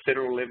example at the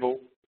federal level,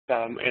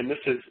 and this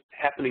is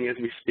happening as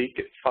we speak,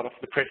 it's hot off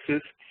the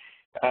presses.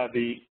 As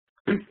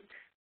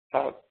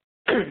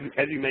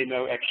you may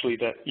know, actually,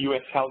 the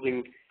U.S.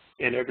 Housing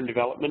and Urban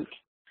Development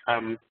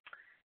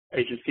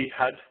Agency,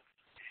 HUD,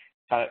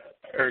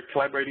 are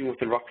collaborating with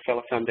the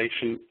Rockefeller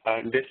Foundation,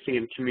 investing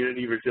in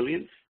community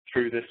resilience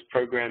through this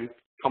program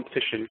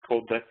competition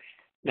called the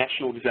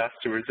National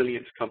Disaster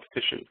Resilience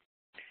Competition.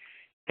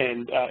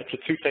 And it's a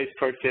two-phase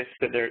process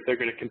that they're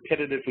going to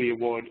competitively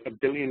award $1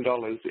 billion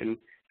in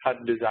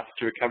HUD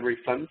disaster recovery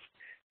funds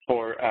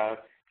for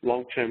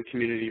long-term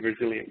community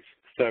resilience.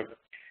 So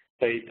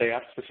they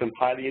asked for some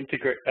highly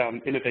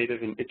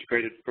innovative and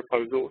integrated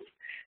proposals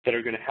that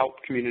are going to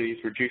help communities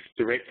reduce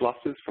direct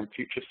losses from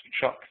future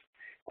shocks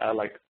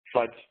like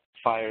floods,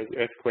 fires,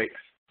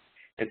 earthquakes,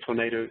 and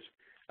tornadoes,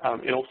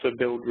 and also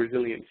build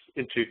resilience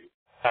into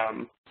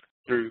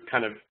through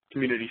kind of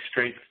community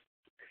strength,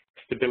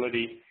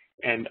 stability,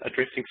 and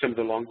addressing some of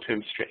the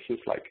long-term stresses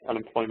like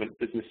unemployment,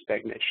 business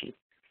stagnation.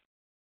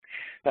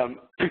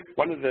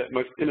 One of the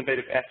most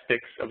innovative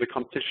aspects of the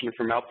competition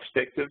from our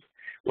perspective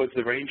was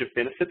the range of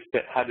benefits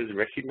that HUD is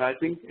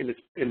recognizing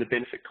in the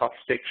benefit cost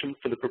section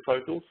for the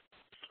proposals.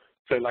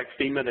 So like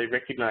FEMA, they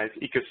recognize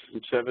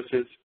ecosystem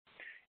services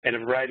and a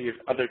variety of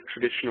other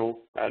traditional,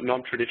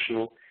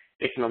 non-traditional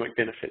economic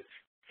benefits,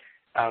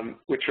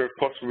 which are of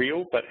course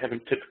real but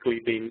haven't typically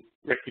been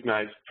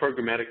recognized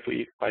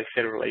programmatically by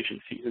federal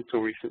agencies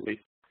until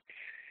recently.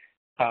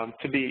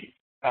 To be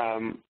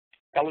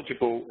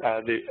eligible,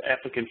 the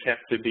applicants have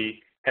to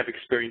have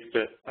experienced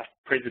a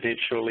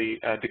presidentially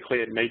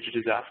declared major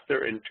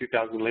disaster in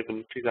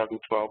 2011,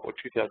 2012, or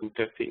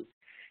 2013.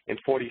 And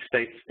 40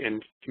 states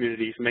and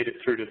communities made it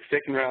through to the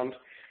second round.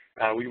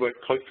 We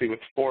worked closely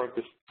with 4 of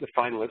the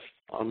finalists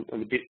on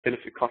the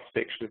benefit cost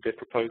section of their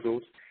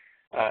proposals,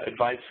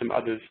 advised some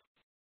others.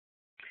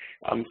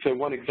 So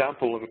one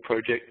example of a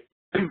project,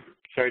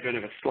 sorry, I don't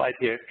have a slide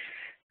here,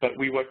 but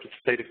we worked with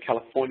the state of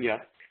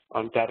California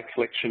on data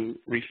collection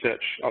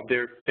research of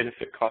their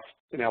benefit cost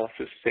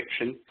analysis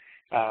section.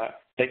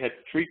 They had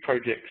 3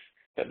 projects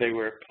that they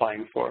were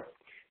applying for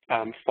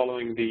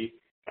following the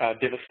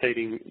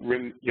devastating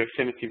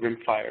Yosemite rim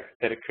fire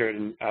that occurred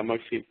in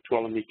mostly in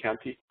Tuolumne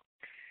County,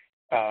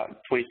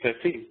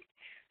 2013.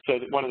 So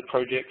one of the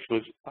projects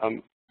was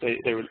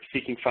they were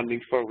seeking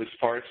funding for was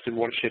forest and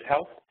watershed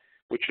health,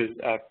 which is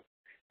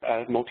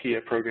a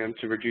multi-year program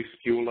to reduce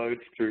fuel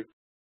loads through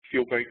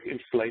fuel break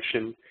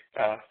installation,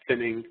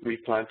 thinning,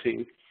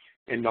 replanting,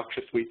 and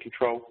noxious weed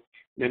control.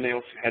 And then they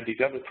also had these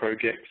other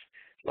projects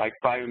like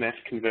biomass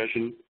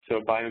conversion, so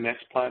a biomass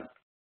plant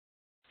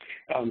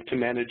to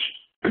manage,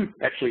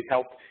 actually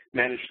help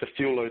manage the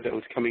fuel load that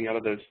was coming out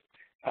of those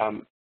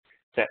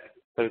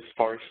those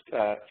forest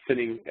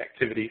thinning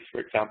activities,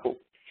 for example.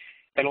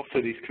 And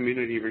also these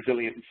community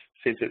resilience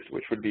centers,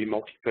 which would be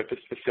multi-purpose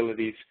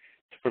facilities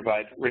to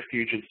provide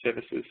refuge and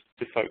services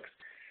to folks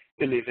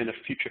in the event of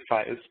future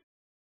fires.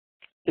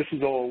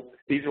 These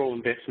are all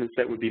investments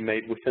that would be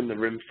made within the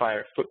rim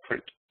fire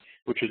footprint,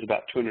 which is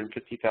about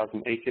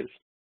 250,000 acres.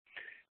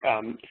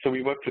 So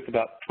we worked with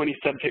about 20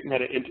 subject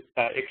matter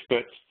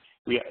experts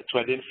to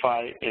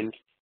identify and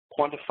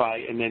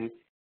quantify, and then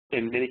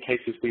in many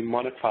cases we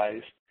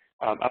monetized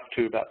up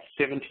to about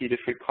 70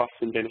 different costs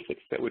and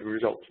benefits that would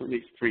result from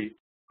these 3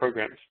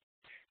 programs.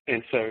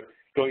 And so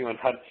going on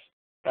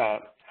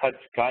HUD's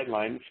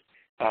guidelines,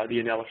 the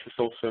analysis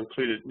also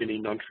included many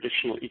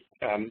non-traditional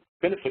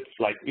benefits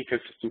like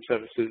ecosystem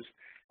services,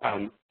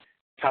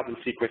 carbon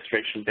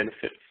sequestration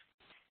benefits,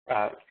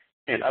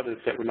 and others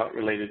that were not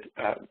related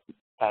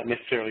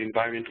necessarily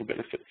environmental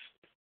benefits.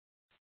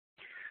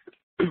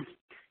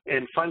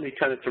 And finally,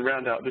 kind of to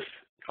round out this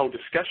whole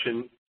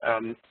discussion,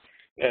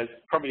 as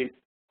probably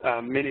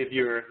many of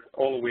you are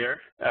all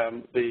aware,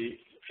 the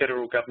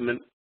federal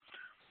government,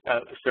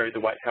 the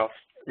White House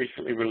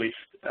recently released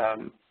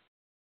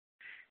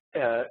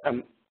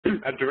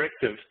a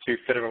directive to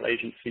federal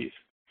agencies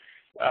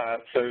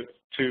so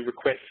to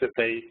request that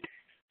they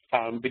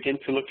begin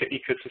to look at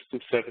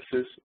ecosystem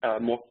services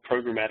more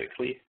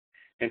programmatically.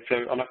 And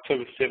so on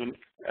October 7th,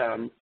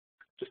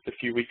 just a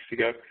few weeks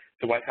ago,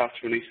 the White House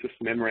released this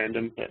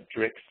memorandum that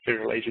directs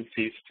federal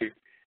agencies to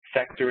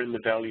factor in the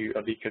value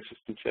of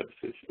ecosystem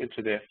services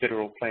into their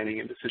federal planning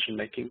and decision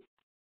making.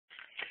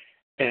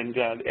 And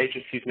the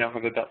agencies now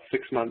have about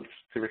 6 months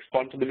to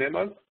respond to the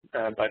memo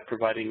by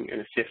providing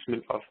an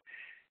assessment of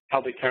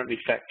how they currently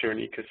factor in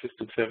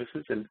ecosystem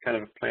services and kind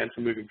of a plan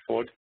for moving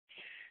forward.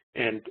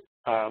 And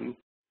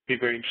be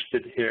very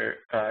interested to hear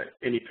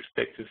any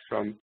perspectives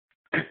from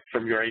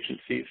your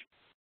agencies.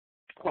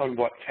 on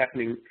what's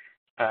happening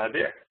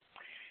there.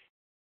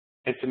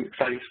 And some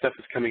exciting stuff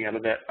is coming out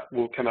of that,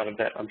 will come out of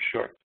that, I'm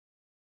sure.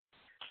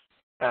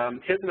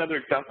 Here's another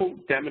example,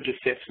 damage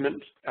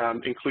assessment,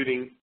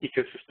 including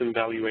ecosystem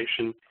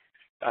valuation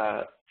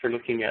for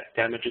looking at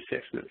damage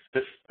assessments.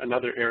 This is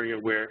another area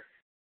where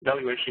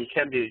valuation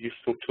can be a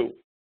useful tool.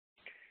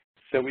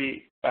 So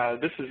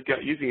this is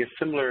using a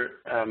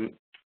similar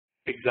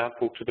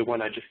example to the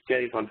one I just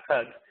gave on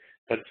HUD,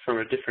 but it's from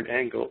a different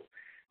angle.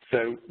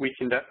 So we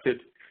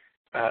conducted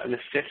an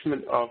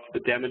assessment of the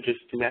damages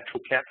to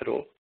natural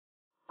capital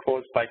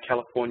caused by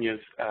California's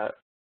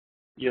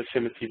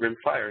Yosemite Rim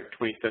Fire in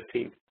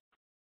 2013.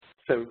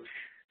 So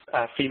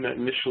FEMA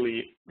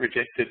initially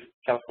rejected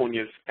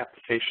California's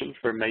application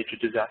for a major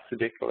disaster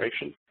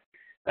declaration,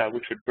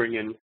 which would bring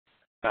in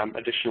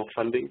additional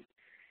funding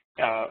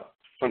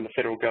from the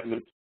federal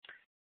government.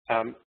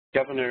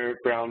 Governor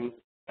Brown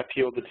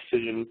appealed the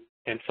decision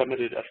and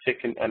submitted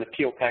an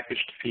appeal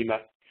package to FEMA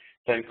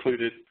that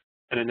included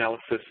an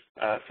analysis,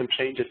 some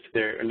changes to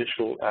their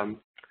initial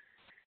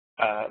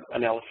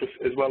analysis,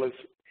 as well as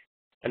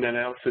an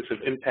analysis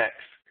of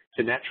impacts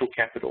to natural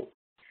capital.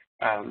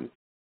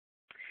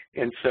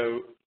 And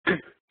so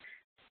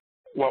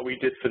what we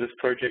did for this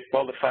project,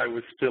 while the fire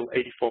was still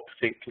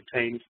 84%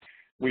 contained,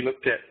 we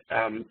looked at,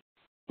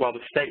 while the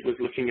state was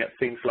looking at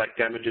things like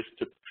damages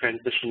to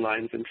transmission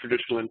lines and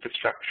traditional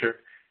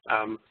infrastructure,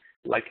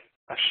 like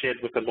a shed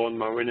with a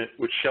lawnmower in it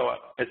would show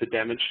up as a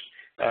damage,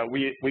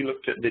 we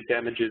looked at the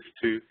damages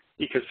to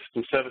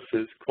ecosystem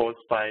services caused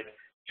by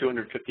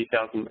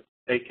 250,000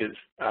 acres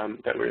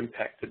that were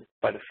impacted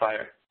by the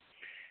fire.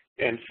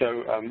 And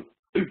so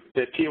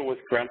the appeal was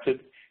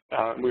granted.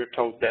 We were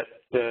told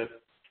that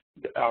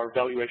our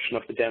evaluation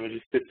of the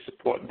damages did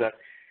support the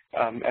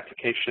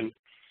application,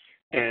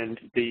 and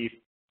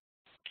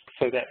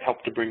so that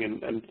helped to bring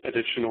in an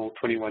additional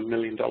 $21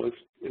 million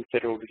in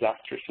federal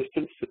disaster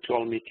assistance to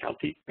Tuolumne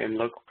County and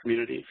local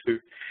communities who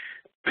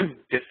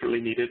desperately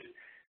needed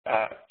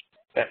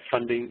that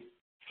funding.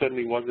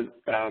 Certainly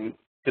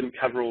didn't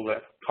cover all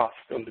the costs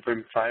of the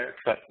Rim Fire,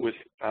 but was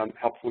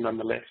helpful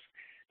nonetheless.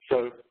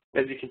 So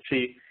as you can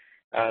see,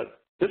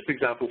 this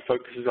example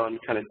focuses on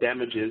kind of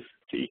damages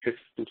to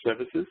ecosystem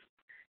services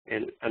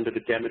and under the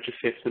damage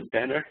assessment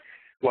banner,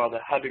 while the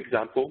HUD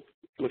example,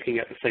 looking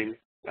at the same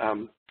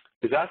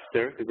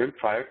disaster, the Rim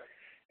Fire,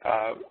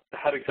 the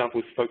HUD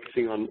example is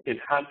focusing on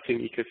enhancing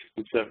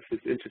ecosystem services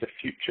into the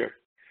future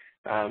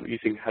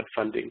using HUD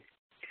funding.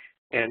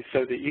 And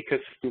so the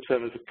ecosystem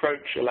service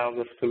approach allows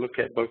us to look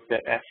at both the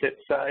asset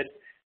side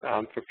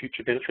for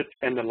future benefits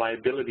and the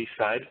liability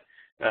side,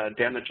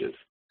 damages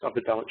of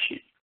the balance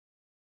sheet.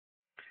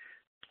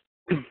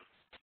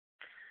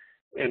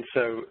 And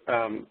so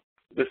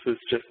this is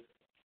just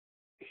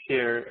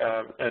here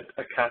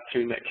a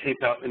cartoon that came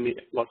out in the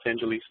Los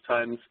Angeles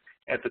Times.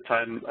 At the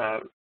time,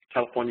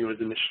 California was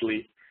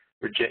initially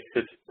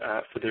rejected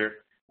for their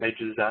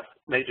major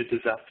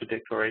disaster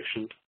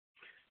declaration.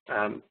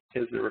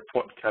 Here's the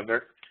report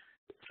cover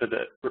for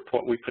the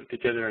report we put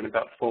together in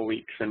about 4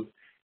 weeks. And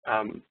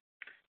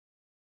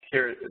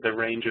here are the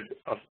range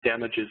of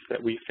damages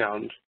that we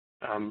found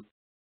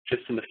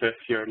just in the first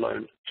year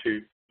alone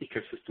to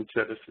ecosystem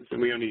services.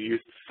 And we only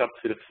used a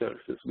subset of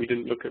services. We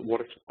didn't look at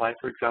water supply,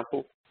 for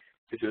example,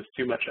 because there was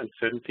too much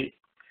uncertainty.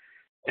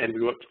 And we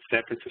looked at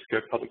San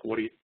Francisco Public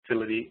Water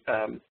Utility,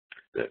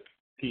 the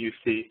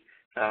PUC,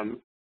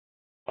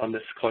 on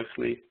this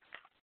closely.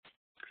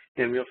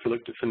 And we also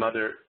looked at some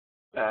other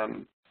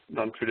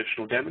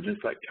non-traditional damages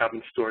like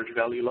carbon storage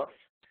value loss,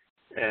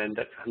 and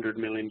that's $100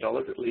 million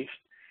at least,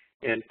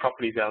 and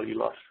property value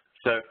loss.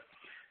 So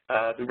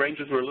the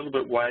ranges were a little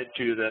bit wide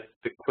due to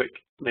the quick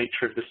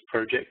nature of this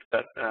project,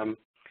 but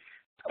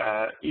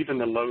even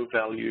the low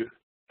value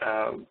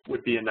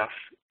would be enough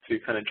to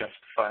kind of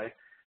justify,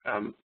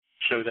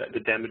 show that the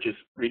damages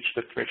reach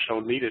the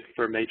threshold needed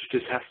for a major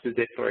disaster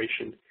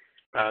declaration.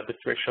 The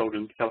threshold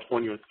in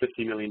California was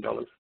 $50 million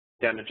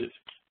damages.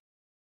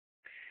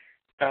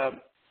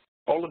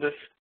 All of this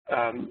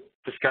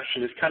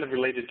discussion is kind of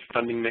related to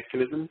funding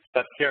mechanisms,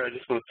 but here I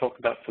just want to talk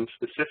about some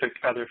specific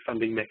other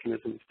funding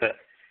mechanisms that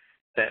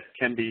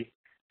can be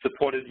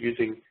supported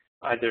using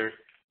either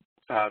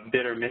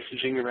better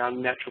messaging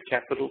around natural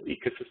capital,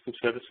 ecosystem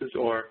services,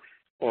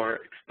 or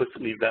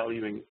explicitly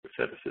valuing the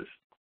services,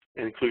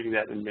 and including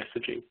that in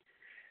messaging.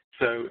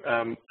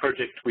 So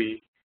project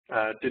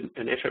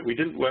an effort we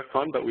didn't work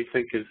on, but we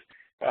think is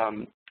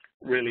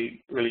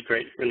really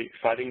great, really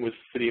exciting, was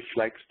City of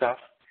Flagstaff.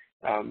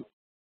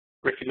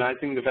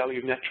 Recognizing the value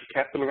of natural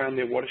capital around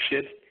their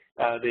watershed,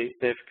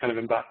 they've kind of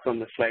embarked on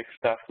the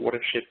Flagstaff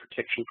Watershed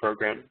Protection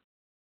Program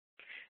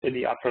in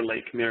the Upper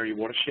Lake Mary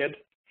watershed.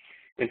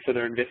 And so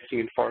they're investing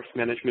in forest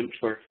management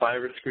for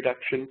fire risk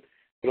reduction,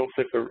 but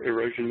also for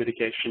erosion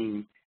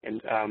mitigation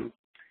and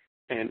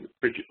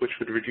which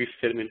would reduce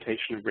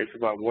sedimentation of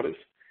reservoir waters.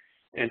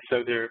 And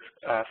so their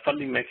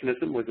funding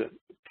mechanism was a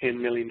 $10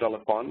 million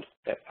bond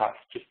that passed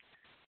just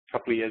a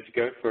couple of years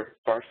ago for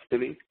forest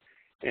thinning.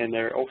 And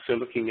they're also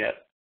looking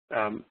at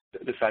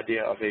this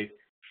idea of a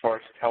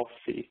forest health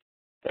fee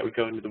that would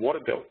go into the water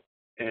bill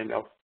and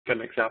I'll get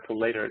an example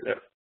later to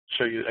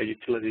show you a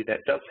utility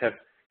that does have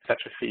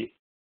such a fee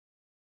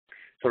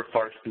for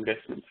forest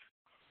investments.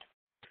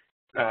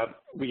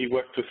 We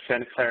worked with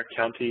Santa Clara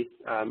County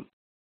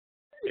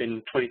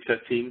in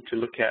 2013 to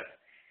look at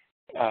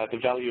the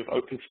value of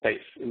open space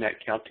in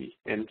that county.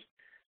 And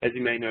as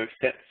you may know,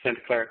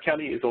 Santa Clara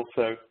County is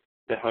also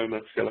the home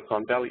of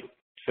Silicon Valley.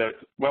 So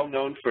it's well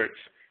known for its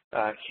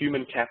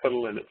human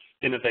capital and its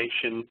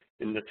innovation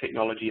in the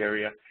technology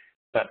area,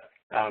 but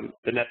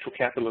the natural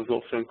capital is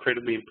also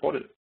incredibly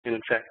important. And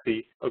in fact,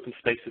 the open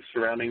spaces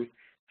surrounding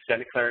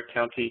Santa Clara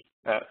County,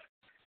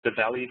 the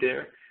valley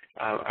there,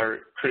 are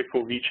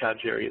critical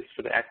recharge areas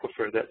for the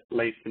aquifer that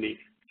lays beneath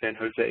San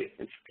Jose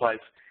and supplies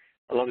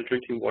a lot of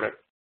drinking water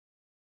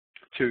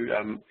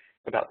to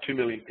about 2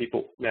 million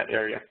people in that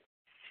area.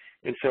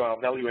 And so our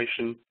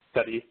valuation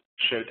study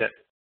showed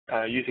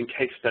that using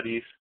case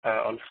studies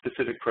on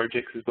specific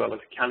projects as well as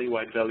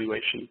countywide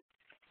valuation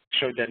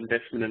showed that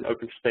investment in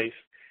open space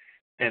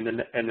and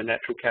the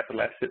natural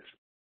capital assets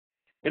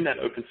in that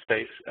open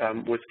space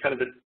was kind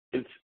of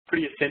it's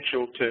pretty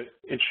essential to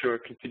ensure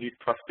continued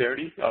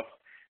prosperity of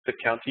the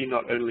county,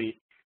 not only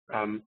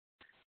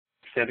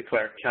Santa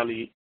Clara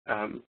County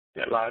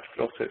at large,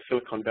 but also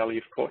Silicon Valley,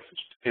 of course, which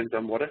depends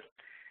on water,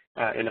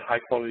 and a high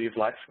quality of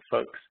life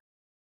for folks.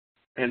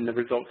 And the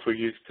results were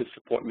used to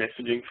support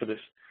messaging for this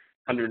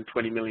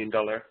 $120 million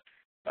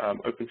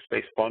open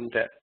space bond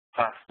that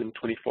passed in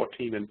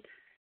 2014 and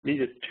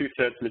needed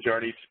 2/3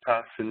 majority to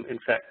pass, and in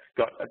fact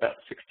got about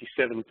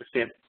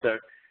 67%, so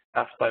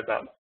passed by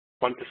about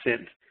 1%.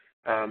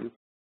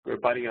 We were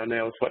biting our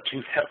nails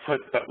watching that one,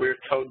 but we were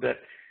told that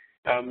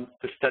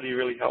the study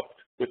really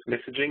helped with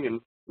messaging and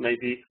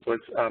maybe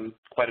was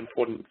quite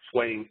important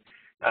swaying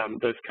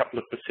those couple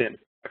of percent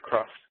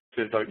across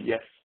to vote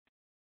yes.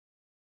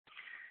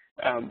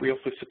 We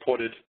also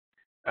supported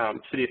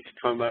City of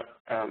Tacoma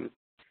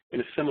in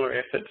a similar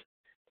effort.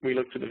 We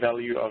looked at the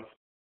value of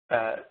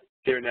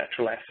their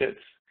natural assets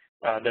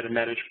that are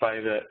managed by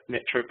the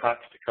Metro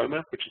Parks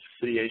Tacoma, which is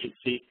a city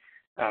agency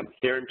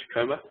here in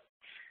Tacoma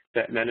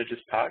that manages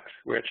parks.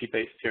 We're actually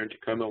based here in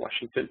Tacoma,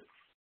 Washington.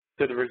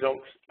 So the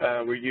results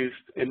were used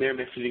in their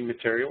messaging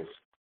materials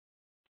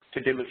to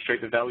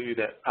demonstrate the value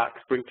that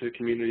parks bring to the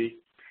community,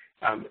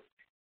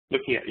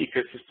 looking at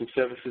ecosystem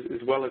services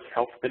as well as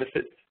health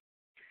benefits.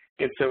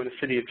 And so in a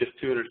city of just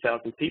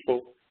 200,000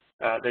 people,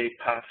 they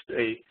passed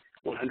a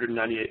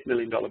 $198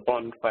 million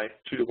bond by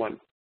 2-to-1.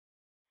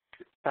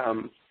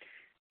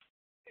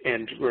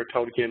 And we're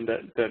told again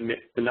that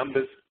the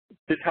numbers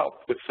did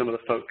help with some of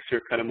the folks who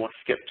are kind of more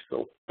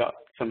skeptical about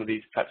some of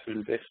these types of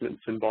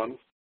investments in bonds.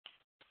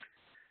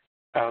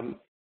 An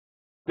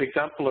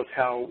example of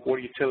how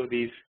water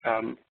utilities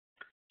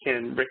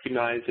can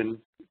recognize and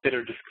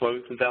better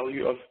disclose the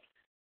value of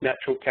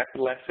natural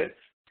capital assets.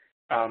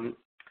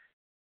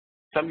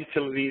 Some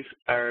utilities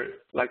are,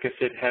 like I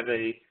said, have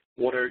a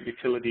water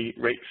utility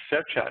rate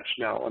surcharge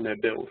now on their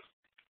bills.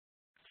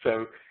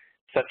 So,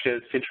 such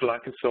as Central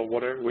Arkansas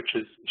Water, which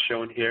is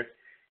shown here,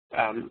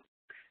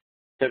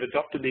 they've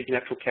adopted these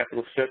natural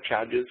capital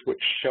surcharges,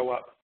 which show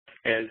up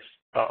as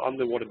on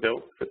the water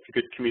bill. So it's a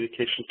good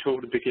communication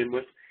tool to begin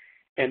with.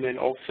 And then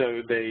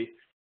also their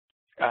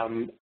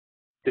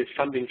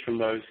funding from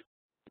those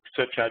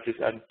surcharges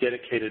are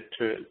dedicated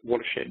to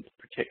watershed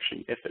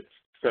protection efforts.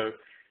 So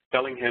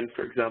Bellingham,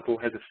 for example,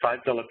 has a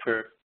 $5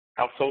 per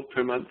household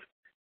per month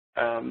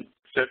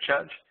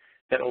surcharge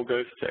that all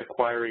goes to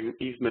acquiring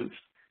easements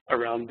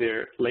around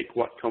their Lake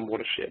Whatcom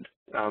watershed,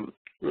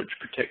 which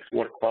protects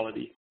water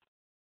quality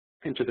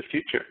into the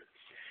future.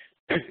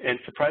 And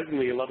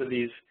surprisingly, a lot of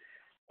these,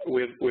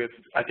 we've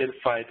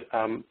identified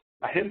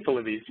a handful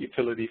of these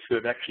utilities who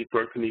have actually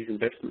broken these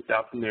investments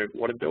out in their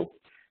water bill.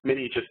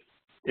 Many just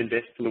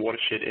invest in the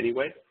watershed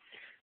anyway,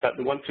 but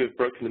the ones who have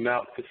broken them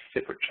out as a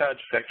separate charge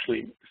have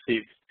actually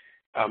received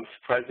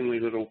surprisingly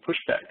little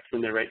pushback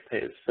from their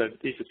ratepayers. So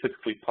these are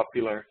typically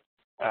popular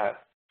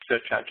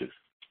surcharges.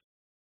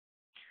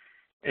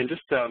 And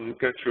just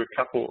go through a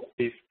couple of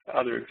these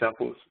other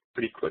examples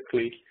pretty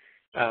quickly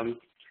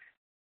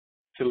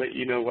to let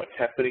you know what's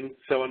happening.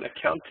 So in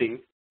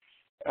accounting,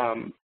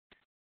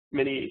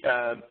 many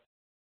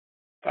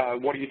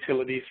water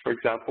utilities, for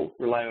example,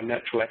 rely on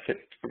natural assets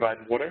to provide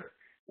water.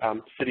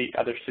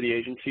 Other city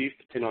agencies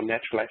depend on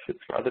natural assets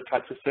for other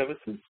types of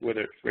services,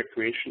 whether it's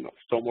recreation or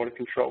stormwater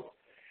control.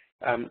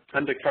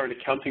 Under current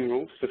accounting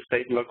rules for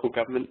state and local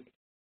government,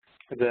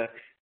 the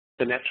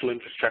natural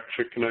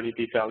infrastructure can only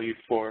be valued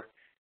for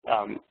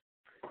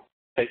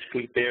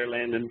basically bare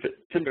land and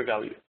timber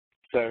value.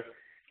 So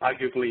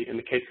arguably, in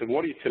the case of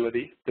water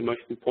utility, the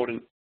most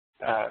important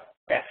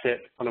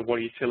asset on a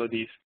water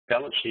utility's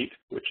balance sheet,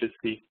 which is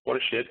the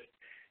watershed,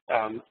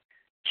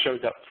 shows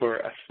up for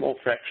a small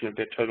fraction of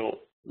their total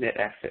net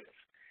assets.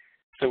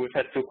 So we've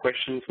had some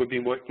questions. We've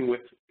been working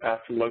with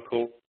some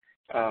local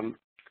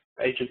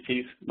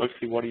agencies,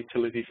 mostly water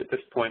utilities at this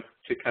point,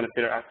 to kind of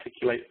better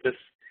articulate this.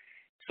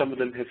 Some of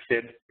them have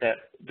said that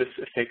this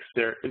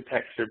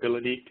impacts their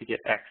ability to get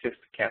access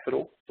to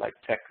capital, like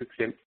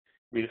tax-exempt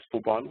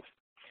municipal bonds.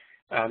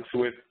 So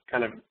we've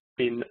kind of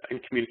been in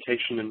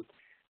communication and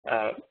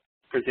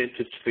presented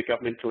to the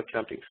Governmental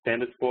Accounting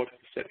Standards Board, who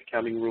set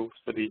accounting rules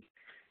for the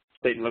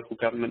state and local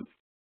government,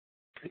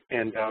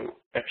 and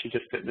actually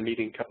just at the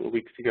meeting a couple of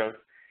weeks ago,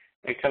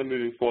 and kind of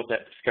moving forward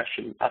that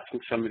discussion, asking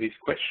some of these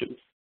questions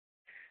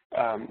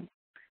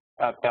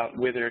about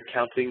whether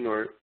accounting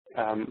or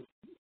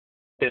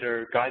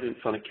better guidance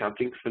on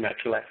accounting for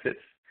natural assets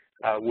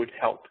would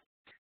help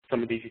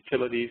some of these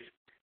utilities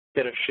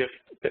better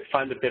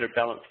find a better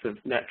balance of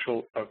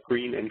natural,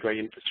 green and grey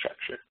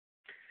infrastructure,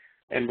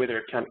 and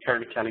whether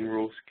current accounting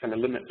rules kind of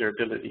limit their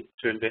ability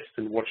to invest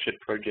in watershed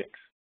projects.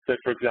 So,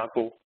 for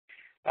example,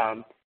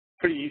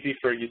 pretty easy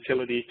for a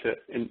utility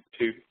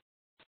to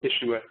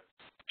issue a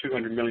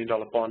 $200 million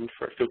bond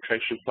for a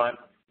filtration plant,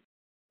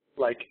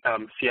 like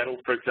Seattle,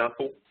 for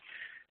example.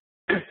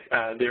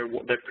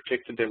 They've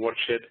protected their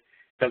watershed,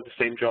 does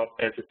the same job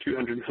as a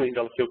 $200 million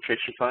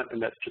filtration plant,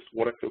 and that's just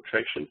water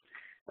filtration,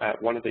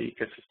 one of the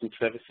ecosystem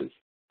services.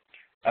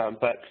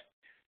 But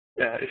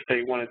if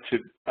they wanted to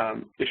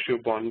issue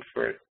a bond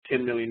for a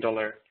 $10 million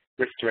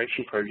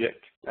restoration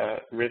project,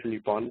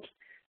 revenue bond,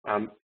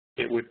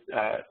 it would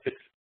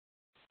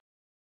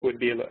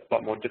be a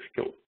lot more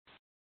difficult.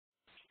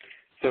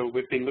 So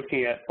we've been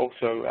looking at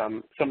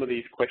also some of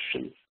these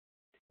questions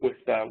with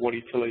water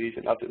utilities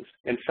and others.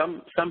 And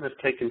some have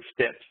taken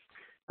steps,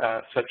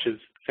 such as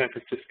San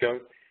Francisco,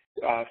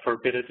 for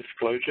better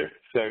disclosure.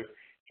 So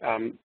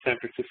San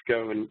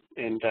Francisco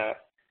and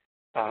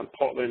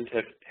Portland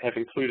have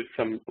included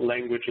some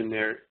language in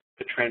the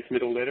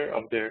transmittal letter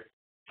of their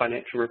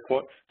financial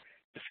reports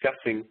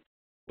discussing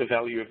the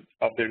value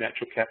of their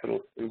natural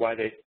capital and why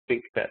they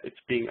think that it's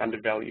being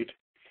undervalued.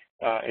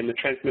 And the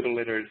transmittal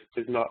letter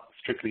is not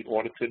strictly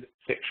audited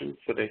section,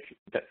 so they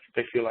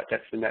feel like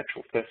that's the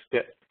natural first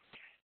step.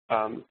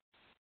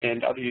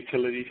 And other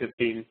utilities have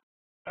been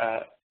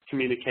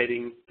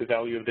communicating the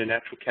value of their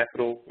natural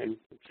capital and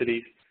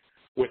cities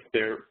with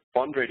their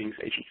bond ratings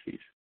agencies.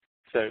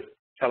 So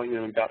telling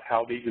them about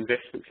how these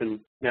investments in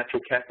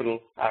natural capital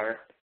are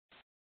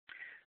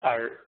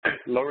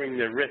lowering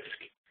their risk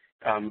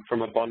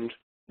from a bond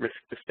risk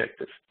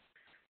perspective.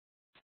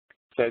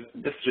 So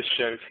this just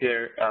shows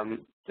here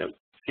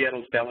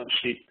Seattle's balance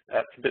sheet.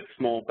 It's a bit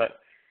small, but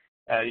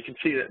you can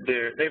see that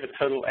they have a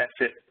total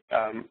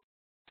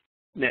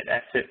net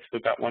assets of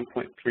about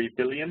 $1.3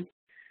 billion,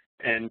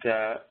 and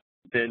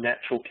their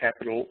natural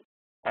capital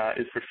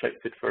is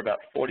reflected for about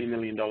 $40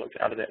 million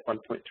out of that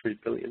 $1.3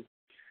 billion.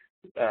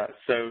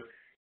 So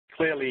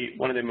clearly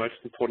one of their most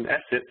important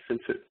assets,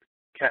 since it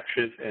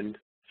captures and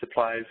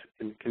supplies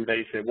and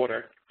conveys their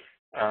water,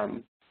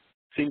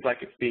 seems like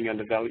it's being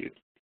undervalued.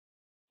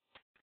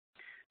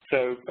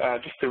 So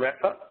just to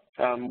wrap up,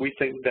 we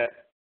think that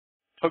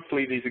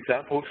hopefully these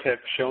examples have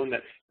shown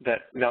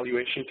that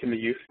valuation can be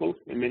useful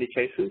in many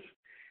cases.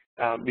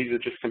 These are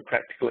just some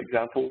practical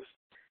examples.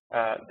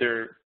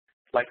 There are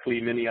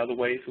likely many other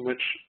ways in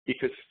which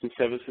ecosystem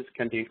services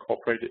can be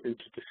incorporated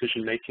into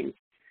decision making.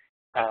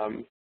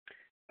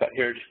 But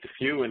here are just a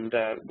few, and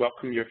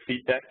welcome your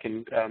feedback,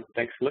 and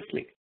thanks for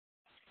listening.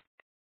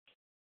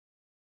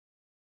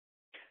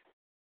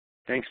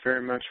 Thanks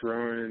very much,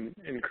 Rowan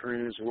and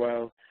Corinne as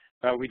well.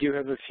 We do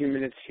have a few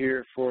minutes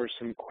here for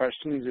some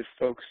questions if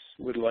folks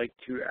would like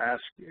to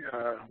ask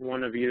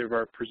one of either of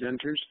our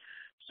presenters.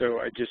 So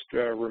I just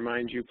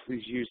remind you,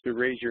 please use the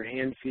raise your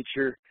hand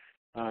feature.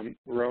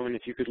 Rowan,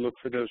 if you could look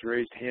for those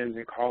raised hands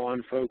and call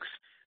on folks.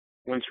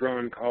 Once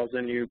Rowan calls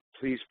on you,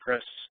 please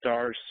press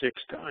 *6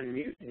 to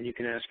unmute, and you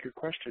can ask your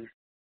question.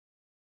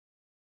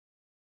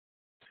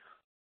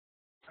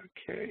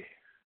 Okay.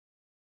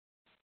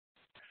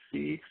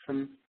 See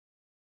some.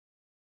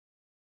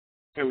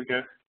 Here we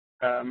go.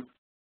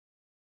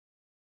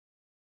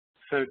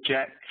 So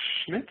Jack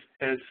Schmidt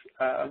has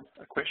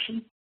a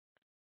question.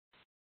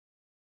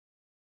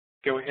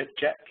 Go ahead,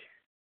 Jack.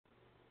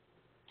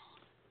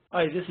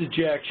 Hi, this is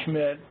Jack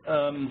Schmidt.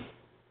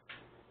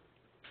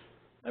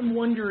 I'm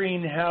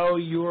wondering how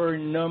your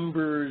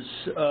numbers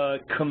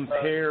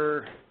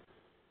compare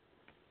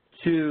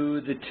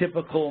to the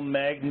typical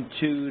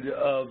magnitude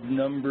of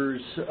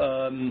numbers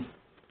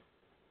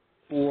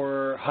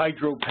for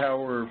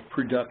hydropower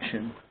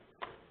production.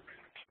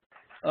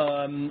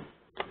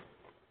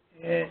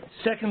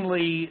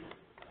 Secondly,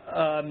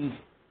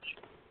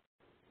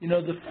 you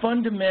know, the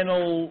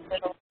fundamental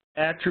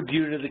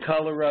attribute of the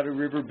Colorado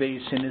River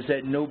Basin is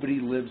that nobody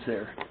lives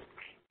there.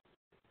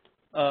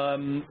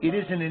 It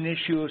isn't an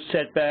issue of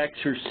setbacks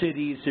or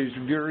cities. There's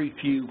very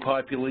few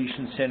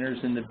population centers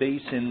in the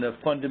basin. The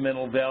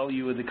fundamental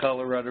value of the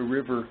Colorado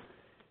River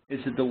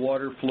is that the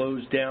water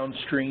flows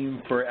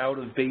downstream for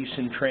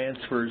out-of-basin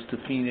transfers to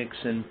Phoenix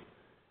and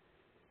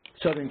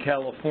Southern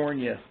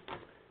California.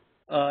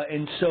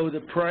 And so the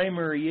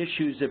primary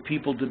issues that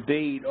people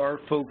debate are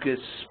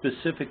focused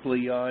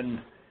specifically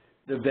on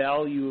the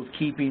value of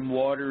keeping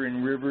water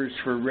in rivers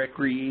for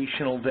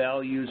recreational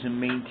values and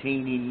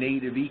maintaining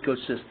native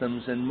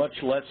ecosystems, and much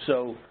less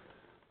so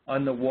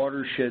on the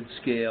watershed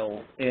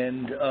scale.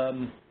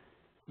 And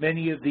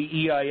many of the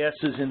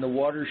EISs in the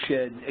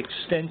watershed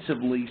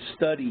extensively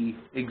study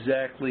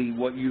exactly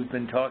what you've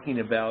been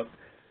talking about.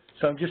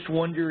 So I'm just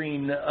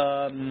wondering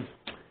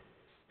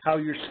how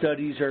your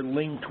studies are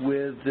linked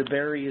with the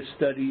various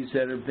studies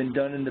that have been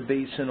done in the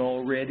basin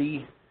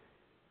already.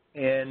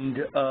 And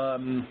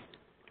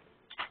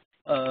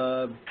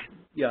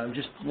yeah, I'm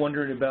just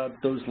wondering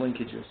about those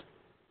linkages.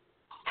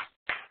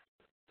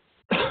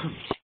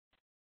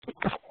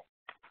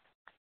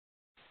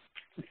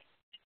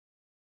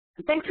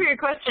 Thanks for your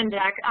question,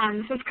 Jack.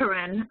 This is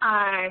Corinne.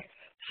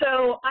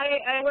 So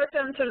I worked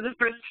on sort of the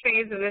first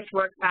phase of this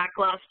work back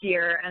last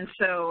year, and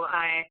so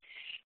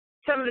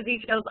some of the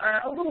details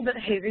are a little bit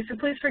hazy, so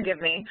please forgive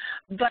me.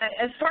 But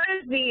as far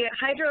as the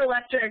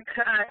hydroelectric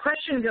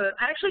question goes,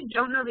 I actually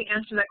don't know the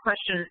answer to that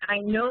question. I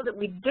know that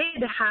we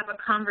did have a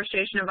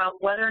conversation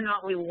about whether or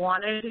not we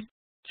wanted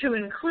to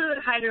include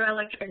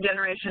hydroelectric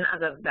generation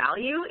as a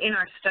value in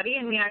our study,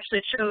 and we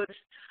actually chose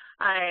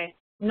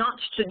not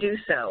to do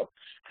so.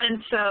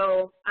 And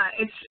so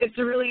it's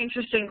a really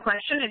interesting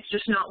question. It's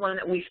just not one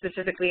that we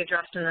specifically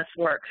addressed in this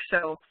work.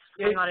 So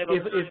I'm not able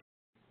to.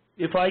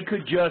 If I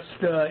could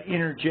just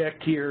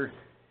interject here,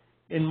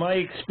 in my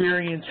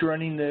experience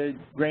running the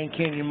Grand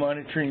Canyon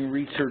Monitoring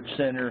Research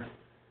Center,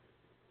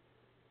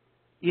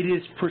 it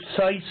is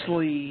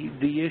precisely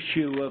the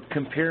issue of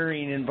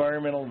comparing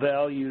environmental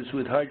values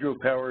with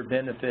hydropower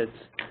benefits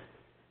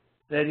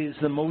that is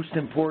the most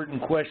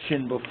important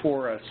question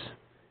before us.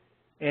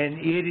 And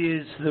it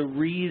is the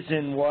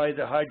reason why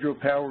the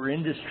hydropower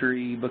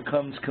industry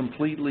becomes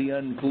completely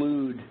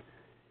unglued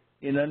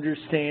in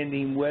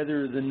understanding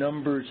whether the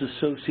numbers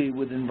associated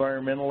with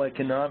environmental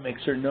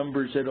economics are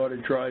numbers that ought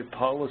to drive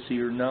policy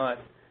or not.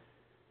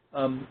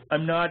 I'm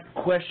not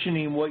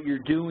questioning what you're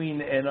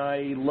doing, and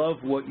I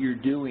love what you're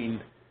doing,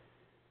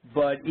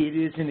 but it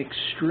is an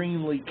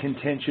extremely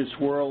contentious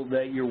world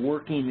that you're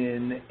working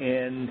in,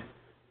 and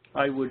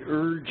I would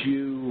urge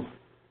you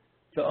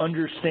to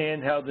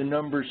understand how the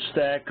numbers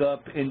stack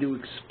up and to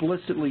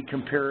explicitly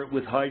compare it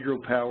with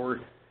hydropower,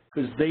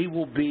 because they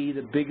will be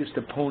the biggest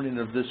opponent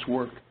of this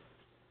work.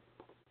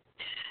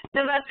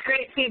 No, that's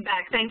great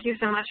feedback. Thank you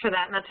so much for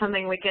that. And that's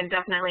something we can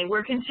definitely,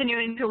 we're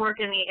continuing to work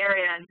in the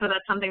area, and so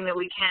that's something that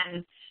we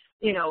can,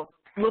 you know,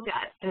 look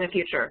at in the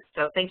future.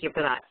 So thank you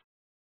for that.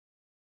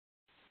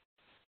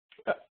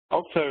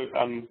 Also,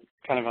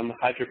 kind of on the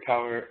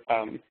hydropower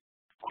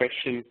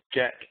question,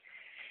 Jack,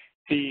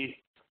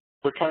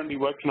 we're currently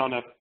working on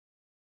a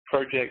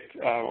project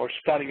or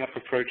starting up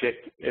a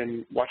project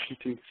in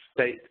Washington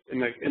State in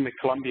the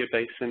Columbia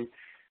Basin,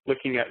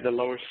 looking at the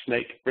Lower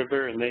Snake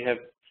River, and they have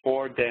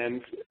 4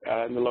 dams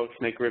in the Lower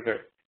Snake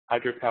River,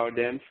 hydropower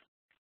dams.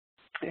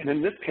 And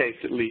in this case,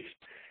 at least,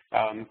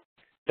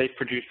 they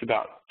produce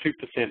about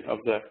 2%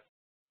 of the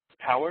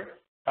power.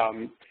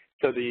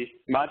 So the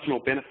marginal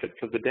benefits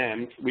of the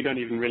dams, we don't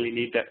even really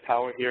need that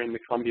power here in the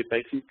Columbia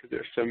Basin because there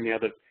are so many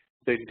other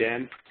big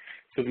dams.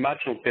 So the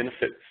marginal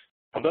benefits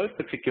of those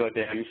particular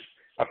dams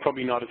are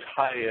probably not as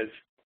high as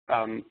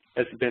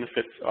the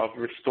benefits of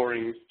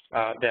restoring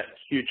that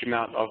huge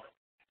amount of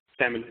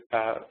salmon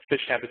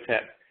fish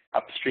habitat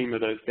upstream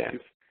of those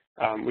dams,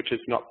 which is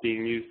not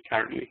being used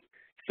currently.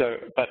 So,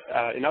 but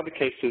in other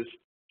cases,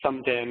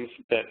 some dams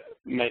that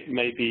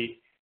may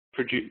be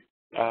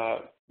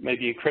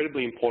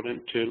incredibly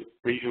important to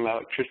regional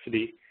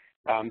electricity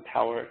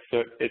power.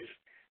 So it's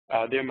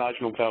their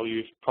marginal value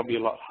is probably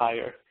a lot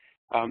higher.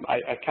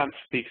 I can't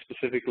speak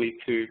specifically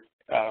to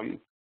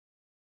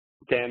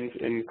dams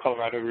in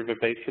Colorado River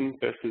Basin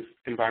versus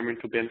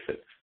environmental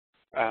benefits,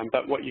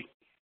 but what you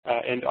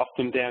and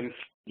often dams,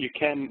 you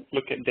can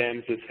look at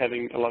dams as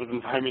having a lot of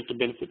environmental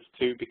benefits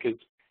too, because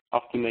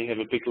often they have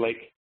a big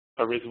lake,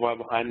 a reservoir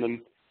behind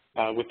them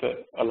with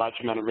a large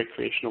amount of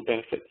recreational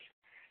benefits.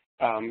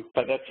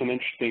 But that's an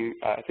interesting,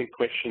 I think,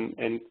 question,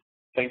 and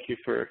thank you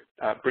for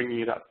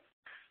bringing it up.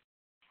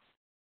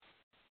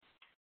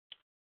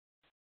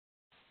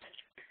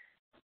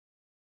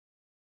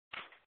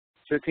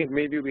 So I think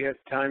maybe we have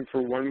time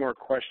for one more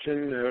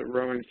question.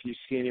 Rowan, if you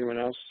see anyone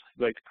else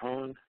you'd like to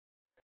call on.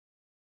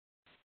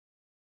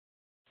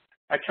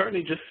 I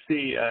currently just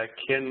see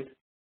Ken.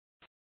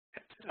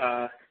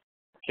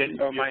 Ken,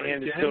 oh, my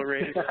hand is still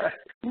raised.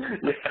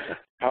 Yeah.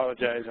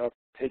 Apologize. I'll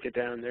take it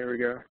down. There we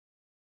go.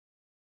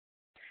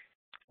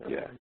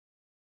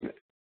 Yeah.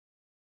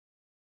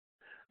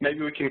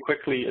 Maybe we can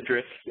quickly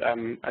address,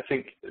 I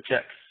think, the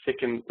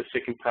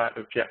second part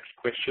of Jack's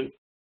question.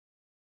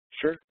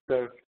 Sure.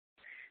 So,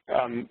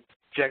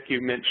 Jack, you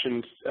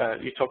mentioned,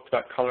 you talked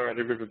about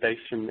Colorado River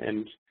Basin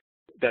and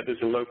that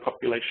there's a low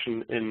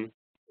population in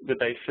the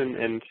basin,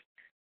 and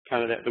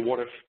kind of that a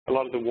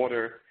lot of the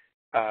water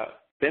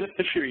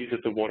beneficiaries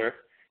of the water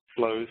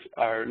flows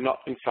are not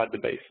inside the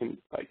basin,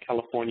 like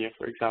California,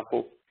 for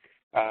example,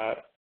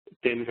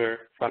 Denver,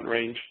 Front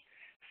Range.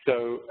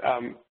 So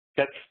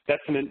that's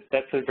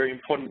a very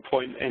important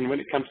point. And when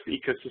it comes to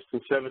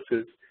ecosystem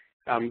services,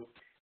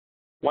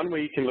 one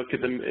way you can look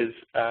at them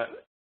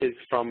is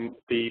from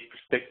the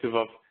perspective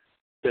of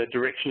the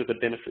direction of the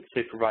benefits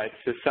they provide.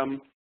 So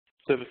some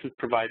services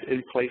provide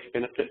in-place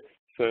benefits,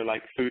 So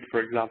like food, for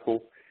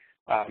example,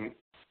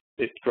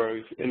 it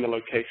grows in the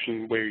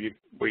location where you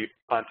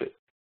plant it.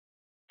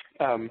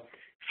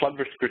 Flood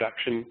risk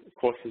reduction, of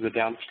course, is a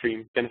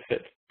downstream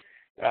benefit.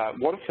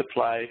 Water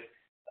supply,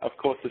 of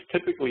course, has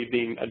typically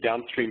been a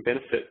downstream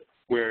benefit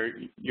where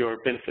your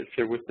benefits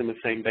are within the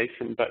same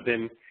basin, but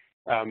then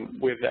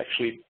we've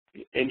actually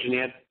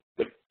engineered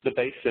the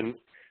basin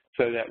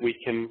so that we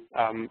can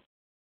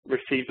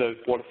receive those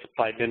water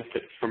supply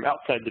benefits from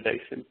outside the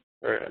basin,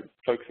 or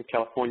folks in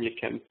California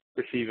can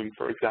receive them,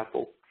 for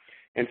example.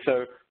 And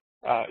so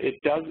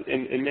it does,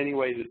 in many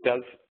ways, it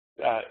does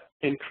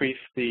increase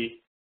the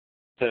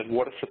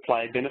water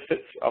supply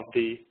benefits of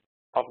the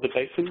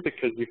basin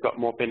because you've got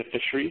more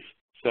beneficiaries.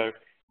 So,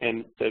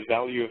 and the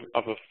value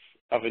of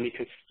an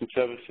ecosystem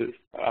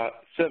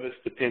service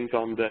depends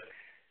on the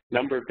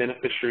number of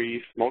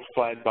beneficiaries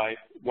multiplied by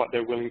what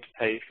they're willing to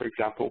pay, for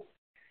example,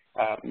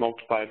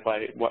 multiplied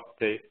by what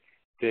the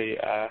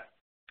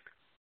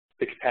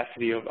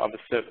capacity of an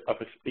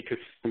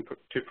ecosystem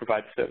to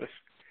provide service.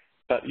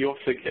 But you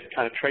also get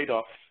kind of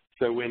trade-offs.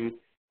 So when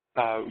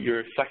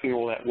you're sucking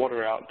all that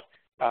water out,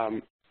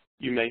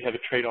 you may have a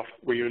trade-off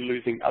where you're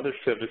losing other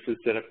services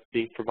that are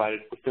being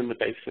provided within the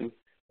basin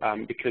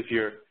because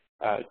you're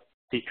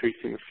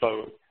decreasing the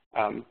flow.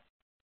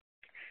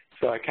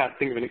 So I can't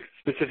think of a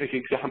specific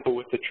example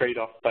with the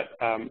trade-off, but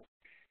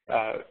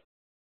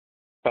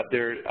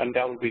there are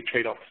undoubtedly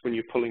trade-offs when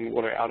you're pulling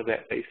water out of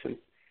that basin.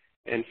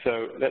 And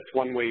so that's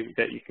one way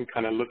that you can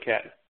kind of look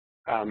at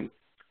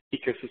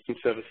ecosystem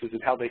services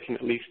and how they can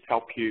at least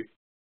help you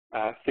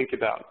think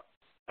about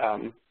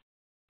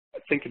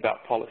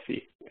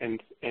policy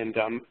and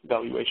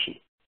valuation.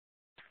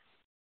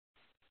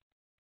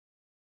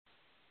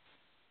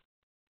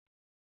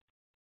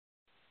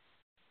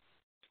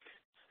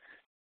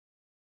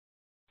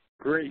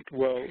 Great.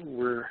 Well,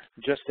 we're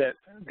just at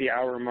the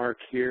hour mark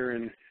here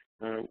and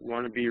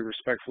want to be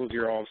respectful of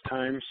your all's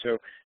time. So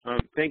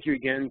thank you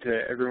again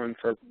to everyone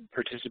for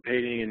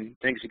participating, and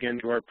thanks again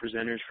to our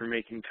presenters for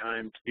making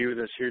time to be with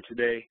us here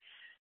today.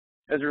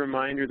 As a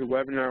reminder, the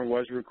webinar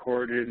was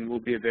recorded and will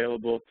be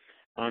available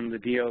on the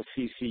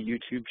DLCC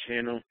YouTube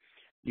channel.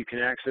 You can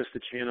access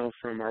the channel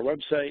from our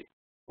website,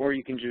 or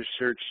you can just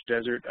search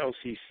Desert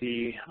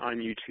LCC on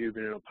YouTube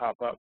and it'll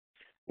pop up.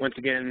 Once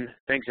again,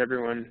 thanks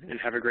everyone, and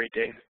have a great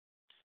day.